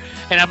Aguilar,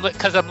 and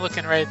because I'm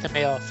looking right at the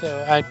mail,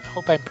 so I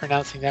hope I'm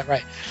pronouncing that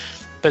right.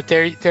 But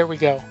there we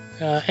go.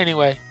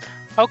 Anyway,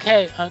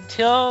 okay.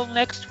 Until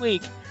next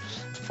week,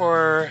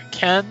 for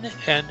Ken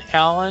and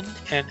Alan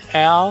and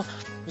Al,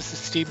 this is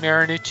Steve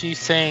Marinucci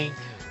saying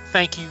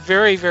thank you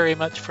very, very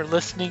much for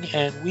listening,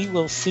 and we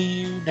will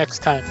see you next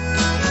time.